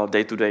for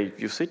day-to-day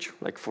usage,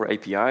 like for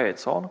API and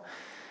so on.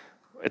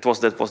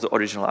 That was the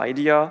original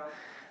idea,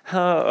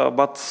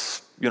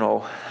 but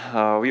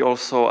we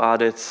also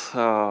added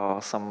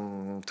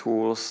some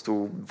tools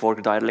to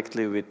work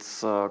directly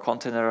with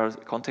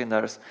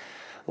containers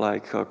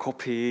like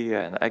copy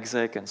and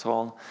exec and so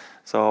on.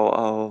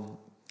 So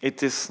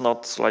it is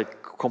not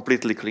like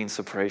completely clean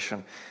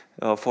separation.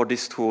 For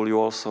this tool, you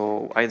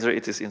also either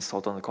it is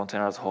installed on the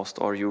containerized host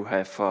or you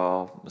have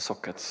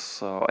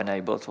sockets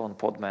enabled on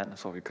Podman,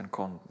 so you can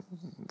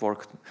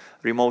work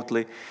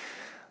remotely.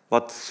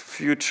 But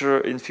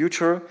in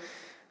future,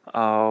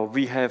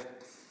 we have,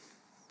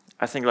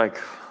 I think, like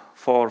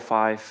 4 or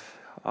 5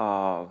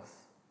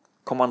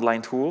 command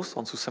line tools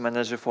on SUSE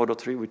Manager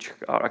 4.3 which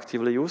are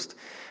actively used,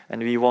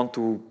 and we want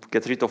to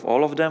get rid of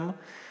all of them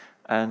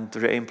and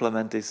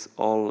re-implement this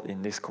all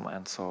in this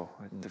command. So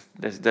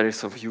there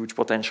is a huge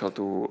potential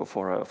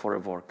for a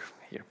work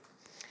here.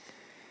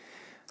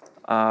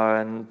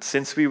 And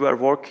since we were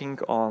working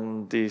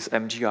on these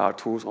MGR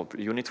tools or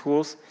unit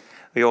tools,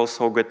 we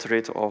also get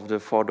rid of the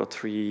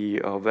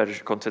 4.3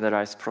 version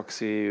containerized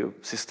proxy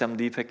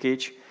systemd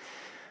package.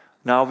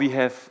 Now we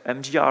have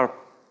mgr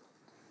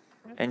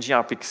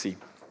pixie,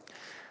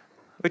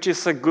 which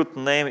is a good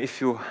name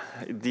if you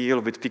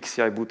deal with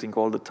PXI booting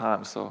all the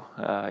time. So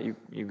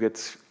you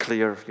get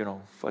clear,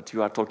 what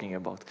you are talking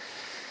about.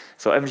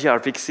 So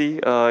mgr pixie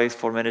is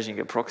for managing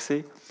a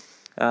proxy.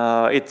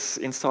 It's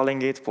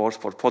installing it for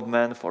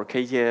Podman, for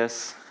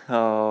KTS,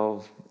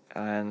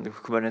 and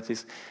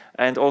Kubernetes,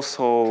 and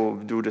also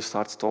do the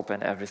start, stop,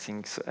 and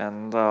everything.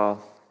 And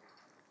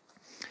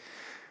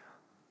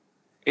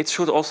it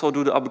should also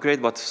do the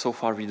upgrade, but so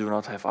far we do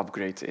not have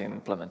upgrade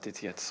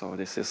implemented yet. So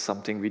this is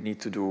something we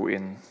need to do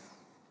in,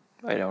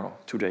 I don't know,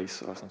 2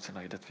 days or something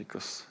like that,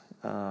 because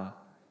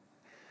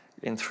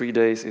in 3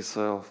 days it's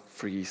a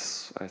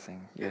freeze, I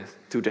think. Yes,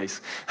 2 days.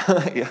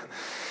 Yeah.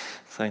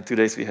 So in 2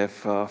 days we have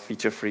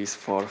feature freeze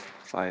for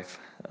 5.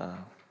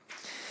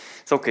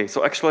 It's okay.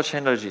 So actual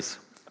challenges.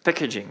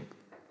 Packaging.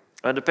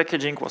 The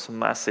packaging was a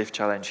massive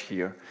challenge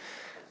here.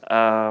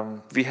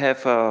 We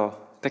have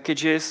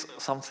packages,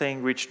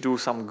 something which do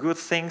some good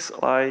things,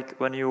 like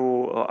when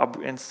you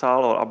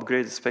install or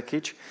upgrade this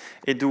package,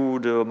 it do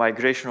the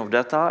migration of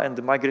data, and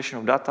the migration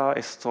of data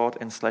is stored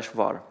in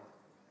 /var.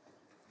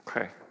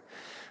 Okay,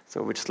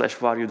 so which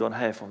 /var you don't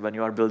have when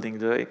you are building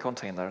the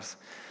containers.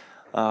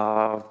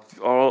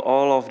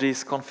 All of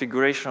these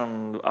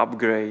configuration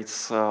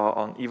upgrades,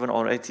 even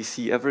on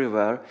ATC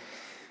everywhere,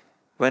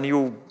 when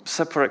you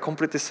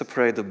completely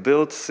separate the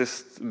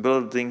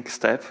building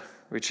step,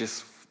 which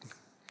is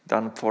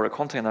done for a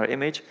container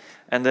image,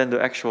 and then the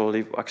actual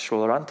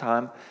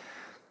runtime,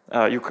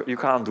 you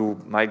can't do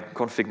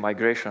config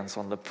migrations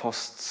on the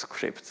post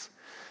scripts,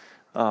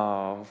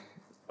 or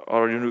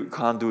you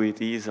can't do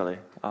it easily.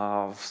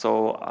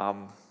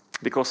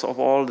 Because of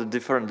all the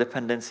different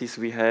dependencies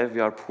we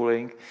are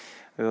pulling,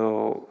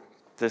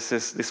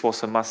 this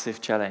was a massive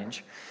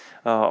challenge.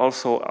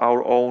 Also,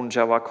 our own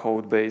Java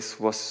code base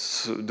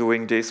was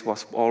doing this,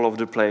 was all over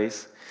the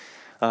place.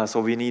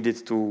 So we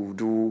needed to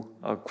do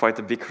quite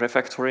a big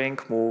refactoring,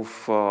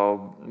 move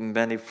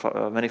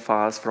many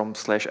files from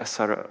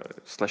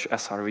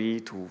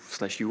 /srv to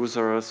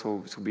 /user,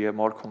 so to be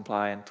more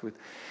compliant with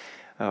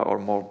or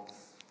more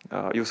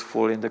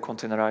useful in the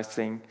containerized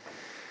thing.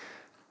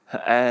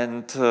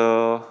 And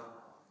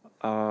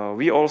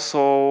we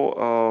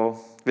also,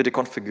 with the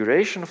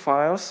configuration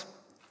files,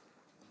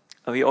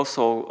 we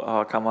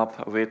also come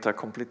up with a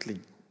completely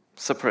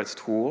separate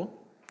tool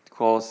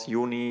called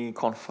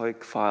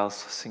uni-config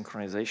files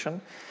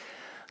synchronization.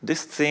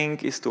 This thing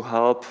is to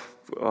help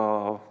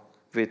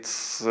with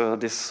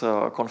this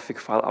config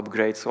file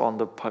upgrade. So on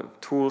the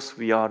tools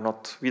we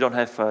don't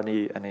have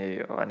any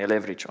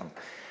leverage on.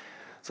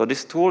 So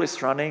this tool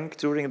is running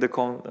during the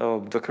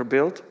Docker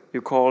build.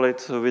 You call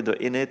it with the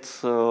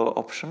init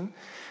option,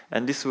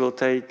 and this will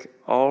take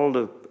all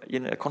the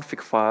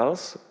config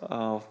files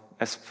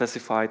as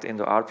specified in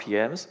the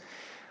RPMs,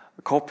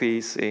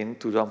 copies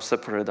into some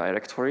separate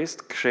directories,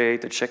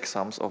 create the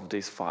checksums of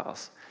these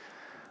files.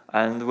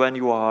 And when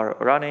you are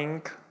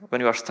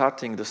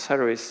starting the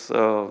service,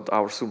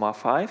 our SUMA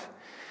 5,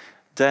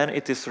 then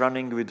it is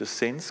running with the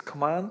sync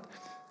command,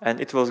 and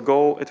it will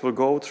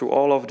go through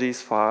all of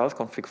these files,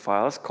 config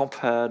files,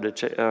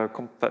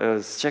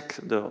 check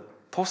the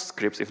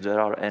postscripts if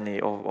there are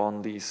any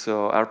on these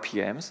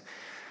RPMs,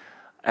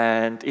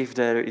 and if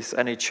there is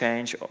any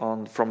change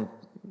from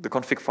the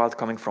config file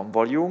coming from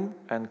volume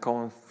and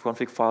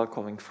config file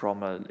coming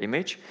from an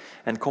image,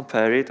 and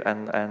compare it,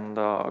 and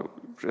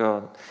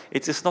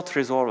it is not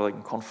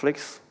resolving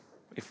conflicts,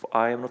 if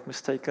I am not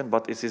mistaken,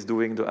 but it is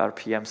doing the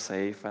RPM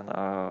save and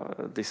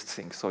this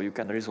thing, so you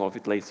can resolve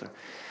it later.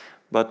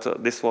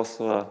 But this was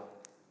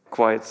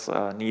quite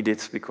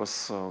needed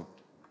because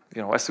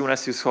you know, as soon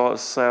as you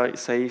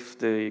save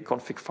the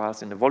config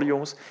files in the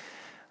volumes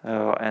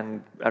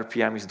and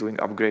RPM is doing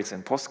upgrades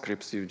and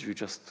postscripts, you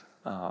just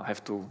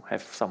have to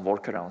have some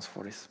workarounds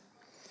for this.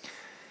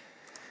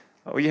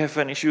 We have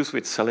an issues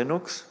with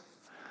Linux,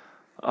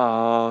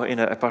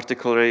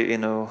 particularly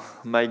in a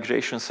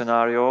migration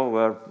scenario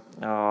where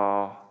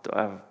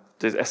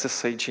the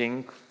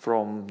SSHing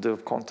from the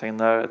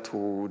container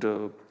to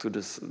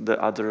the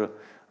other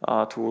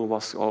tool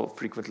was all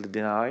frequently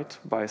denied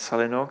by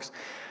Linux.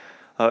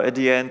 At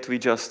the end, we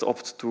just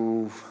opt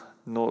to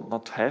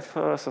not have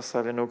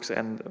Linux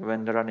and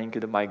when running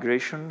the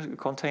migration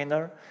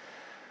container.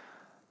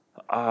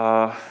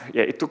 Yeah,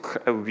 it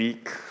took a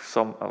week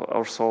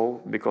or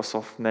so because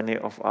of many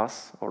of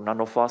us or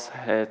none of us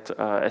had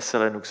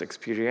Linux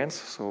experience.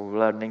 So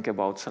learning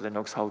about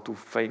Linux, how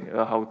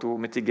to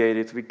mitigate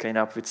it, we came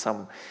up with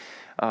some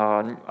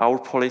our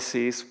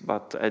policies,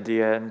 but at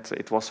the end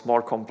it was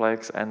more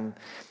complex and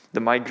the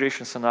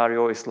migration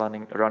scenario is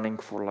running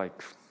for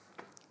like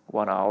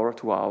 1 hour,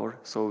 2 hours.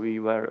 So we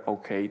were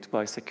okayed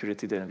by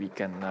security, then we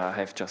can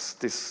have just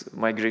this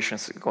migration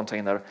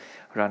container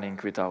running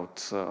without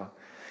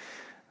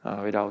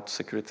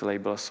security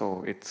label.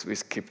 So we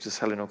skipped the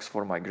Linux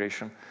for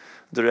migration.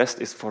 The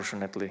rest is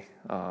fortunately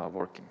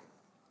working.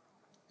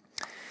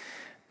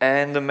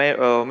 And the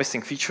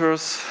missing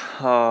features,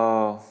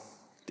 well,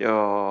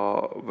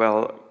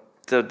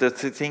 the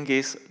thing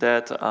is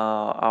that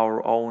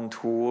our own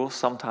tools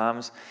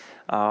sometimes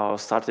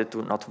started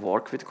to not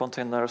work with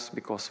containers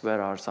because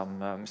there are some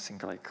missing,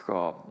 like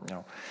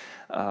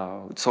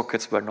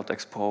sockets were not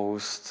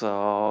exposed,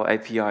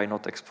 API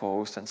not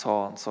exposed, and so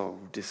on. So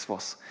this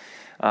was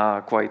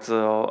quite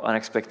an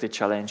unexpected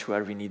challenge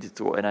where we needed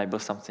to enable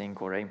something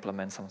or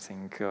implement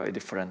something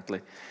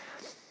differently.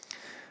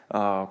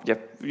 Yeah,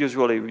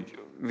 usually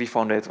we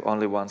found it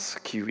only once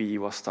QE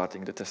was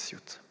starting the test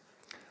suite.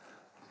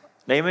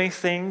 Naming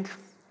thing.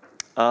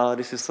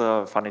 This is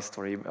a funny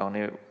story,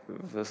 only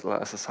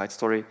as a side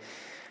story,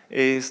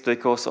 is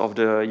because of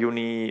the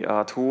Uni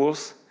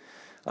tools.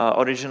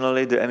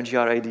 Originally, the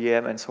MGR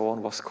ADM and so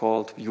on was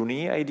called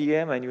Uni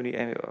ADM and Uni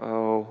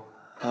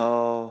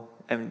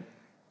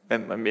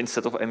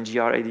instead of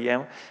MGR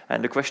ADM.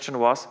 And the question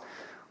was,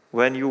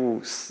 when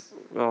you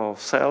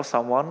sell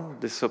someone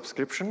this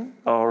subscription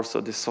or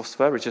this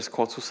software, which is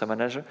called SUSE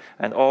Manager,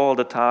 and all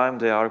the time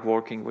they are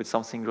working with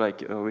something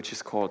like which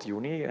is called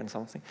Uni and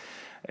something.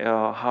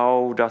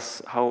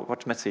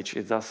 What message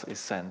is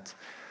sent?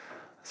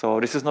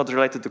 So this is not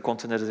related to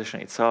containerization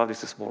itself.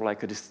 This is more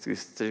like a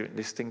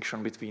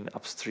distinction between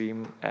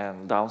upstream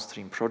and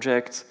downstream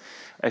projects,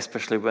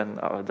 especially when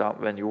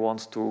you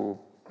want to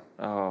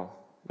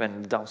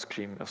when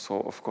downstream.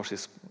 So of course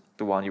is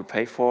the one you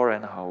pay for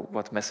and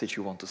what message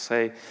you want to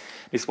say.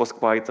 This was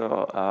quite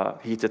a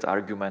heated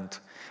argument.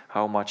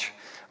 How much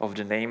of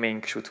the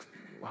naming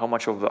how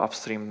much of the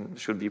upstream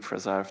should be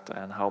preserved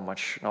and how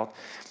much not.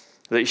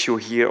 The issue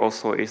here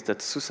also is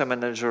that SUSE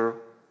Manager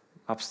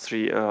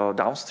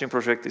downstream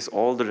project is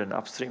older than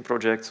upstream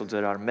project, so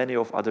there are many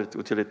of other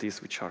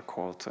utilities which are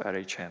called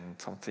RHN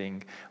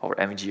something or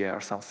MGA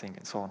or something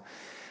and so on.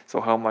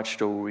 So how much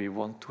do we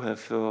want to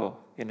have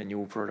in a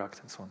new product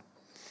and so on?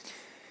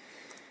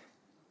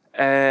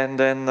 And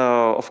then,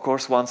 of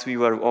course, once we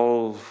were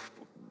all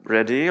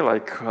ready,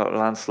 like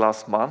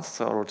last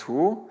month or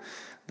two,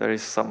 there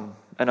is some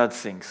another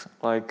things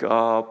like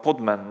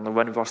Podman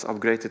when it was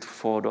upgraded to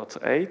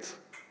 4.8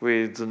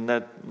 with the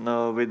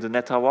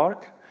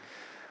NetAwark,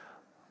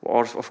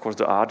 or of course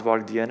the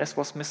Aardvark DNS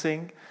was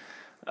missing,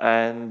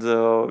 and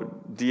the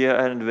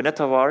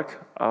NetAwark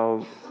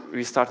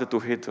we started to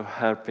hit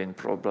hairpin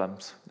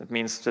problems. That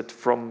means that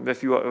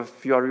if you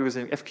are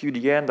using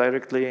FQDN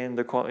directly in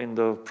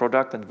the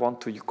product and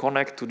want to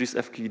connect to this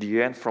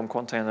FQDN from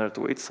container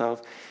to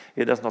itself,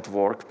 it does not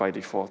work by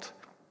default.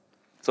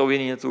 So we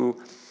needed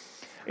to,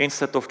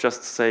 instead of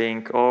just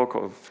saying,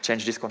 oh,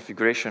 change this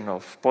configuration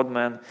of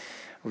Podman,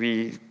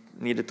 we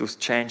needed to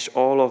change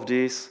all of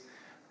this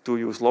to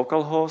use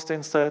localhost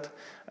instead.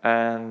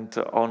 And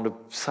on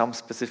some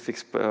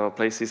specific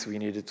places, we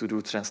needed to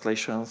do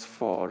translations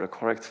for the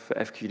correct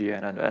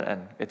FQDN,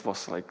 and it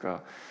was like, I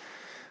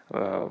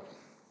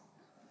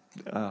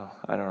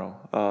don't know,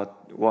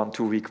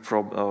 1-2 week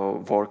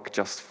work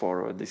just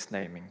for this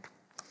naming.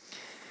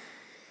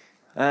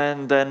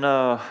 And then,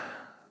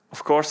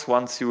 of course,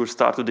 once you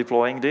start to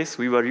deploying this,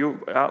 we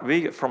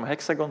from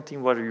Hexagon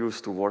team were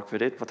used to work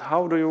with it. But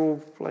how do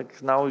you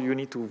now? You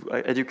need to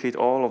educate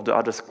all of the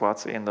other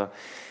squads in the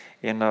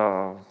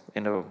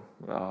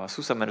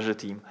SUSE Manager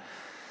team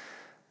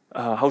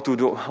how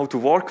to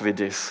work with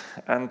this.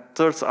 And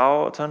turns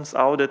out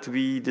that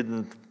we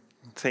didn't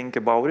think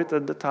about it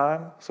at the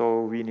time.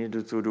 So we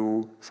needed to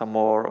do some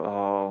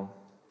more.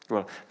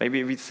 Well,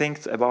 maybe we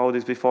think about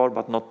it before,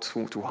 but not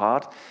too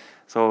hard.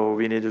 So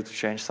we needed to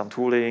change some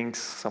toolings,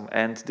 some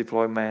end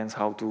deployments,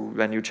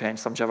 when you change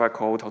some Java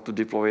code, how to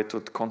deploy it to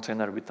the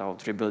container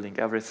without rebuilding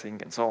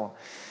everything and so on.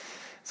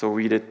 So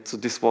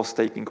this was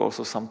taking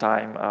also some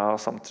time,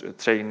 some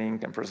training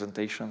and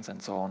presentations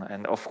and so on.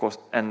 And of course,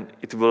 and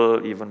it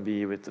will even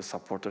be with the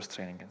supporters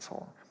training and so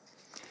on.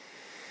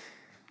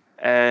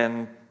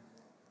 And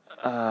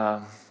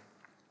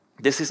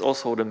this is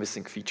also the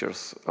missing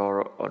features,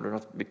 or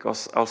not,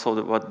 because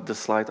also what the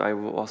slide I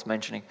was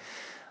mentioning.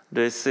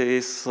 This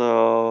is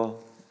our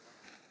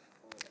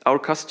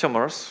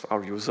customers,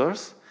 our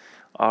users,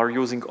 are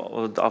using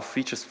our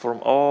features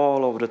from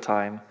all over the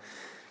time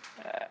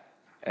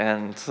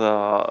and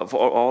for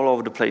all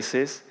over the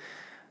places.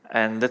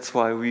 And that's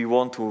why we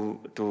want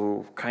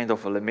to kind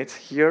of limit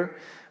here.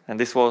 And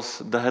this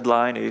was, the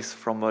headline is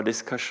from a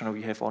discussion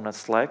we have on a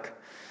Slack,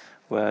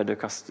 where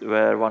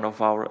one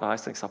of our, I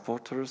think,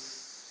 supporter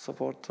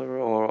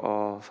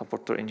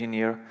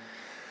engineer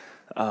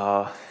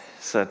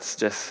said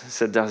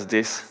just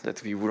this,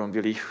 that we wouldn't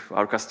believe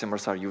our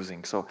customers are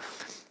using. So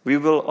we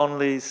will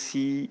only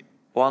see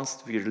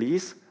once we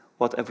release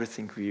what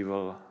everything we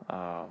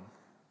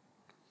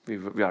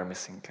are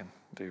missing and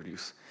they will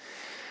use.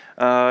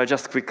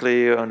 Just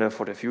quickly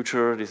for the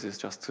future, this is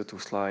just 2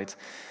 slides.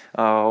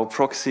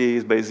 Proxy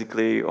is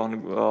basically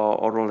on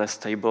or less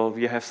stable.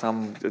 We have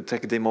some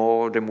tech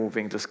demo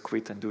removing the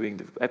squid and doing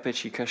the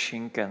Apache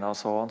caching and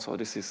so on. So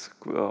this is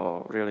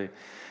really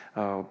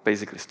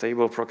basically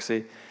stable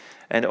proxy.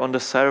 And on the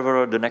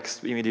server, the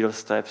next immediate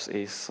steps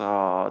is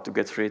to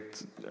get rid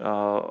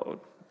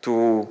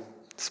to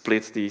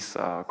split these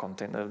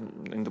container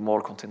into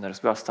more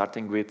containers. We are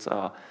starting with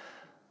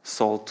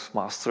salt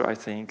master, I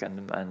think,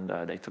 and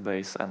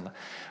database, and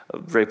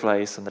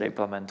replace and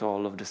reimplement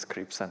all of the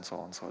scripts and so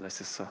on. So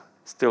this is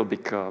still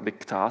big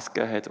task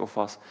ahead of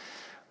us,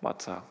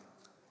 but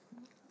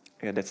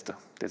yeah, that's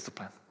the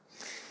plan.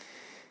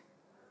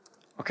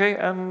 Okay,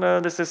 and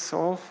this is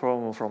all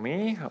from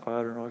me.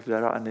 I don't know if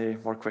there are any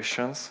more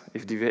questions.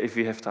 If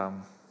we have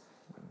time.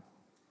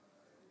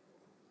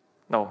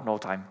 No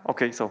time.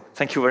 Okay, so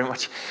thank you very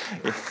much.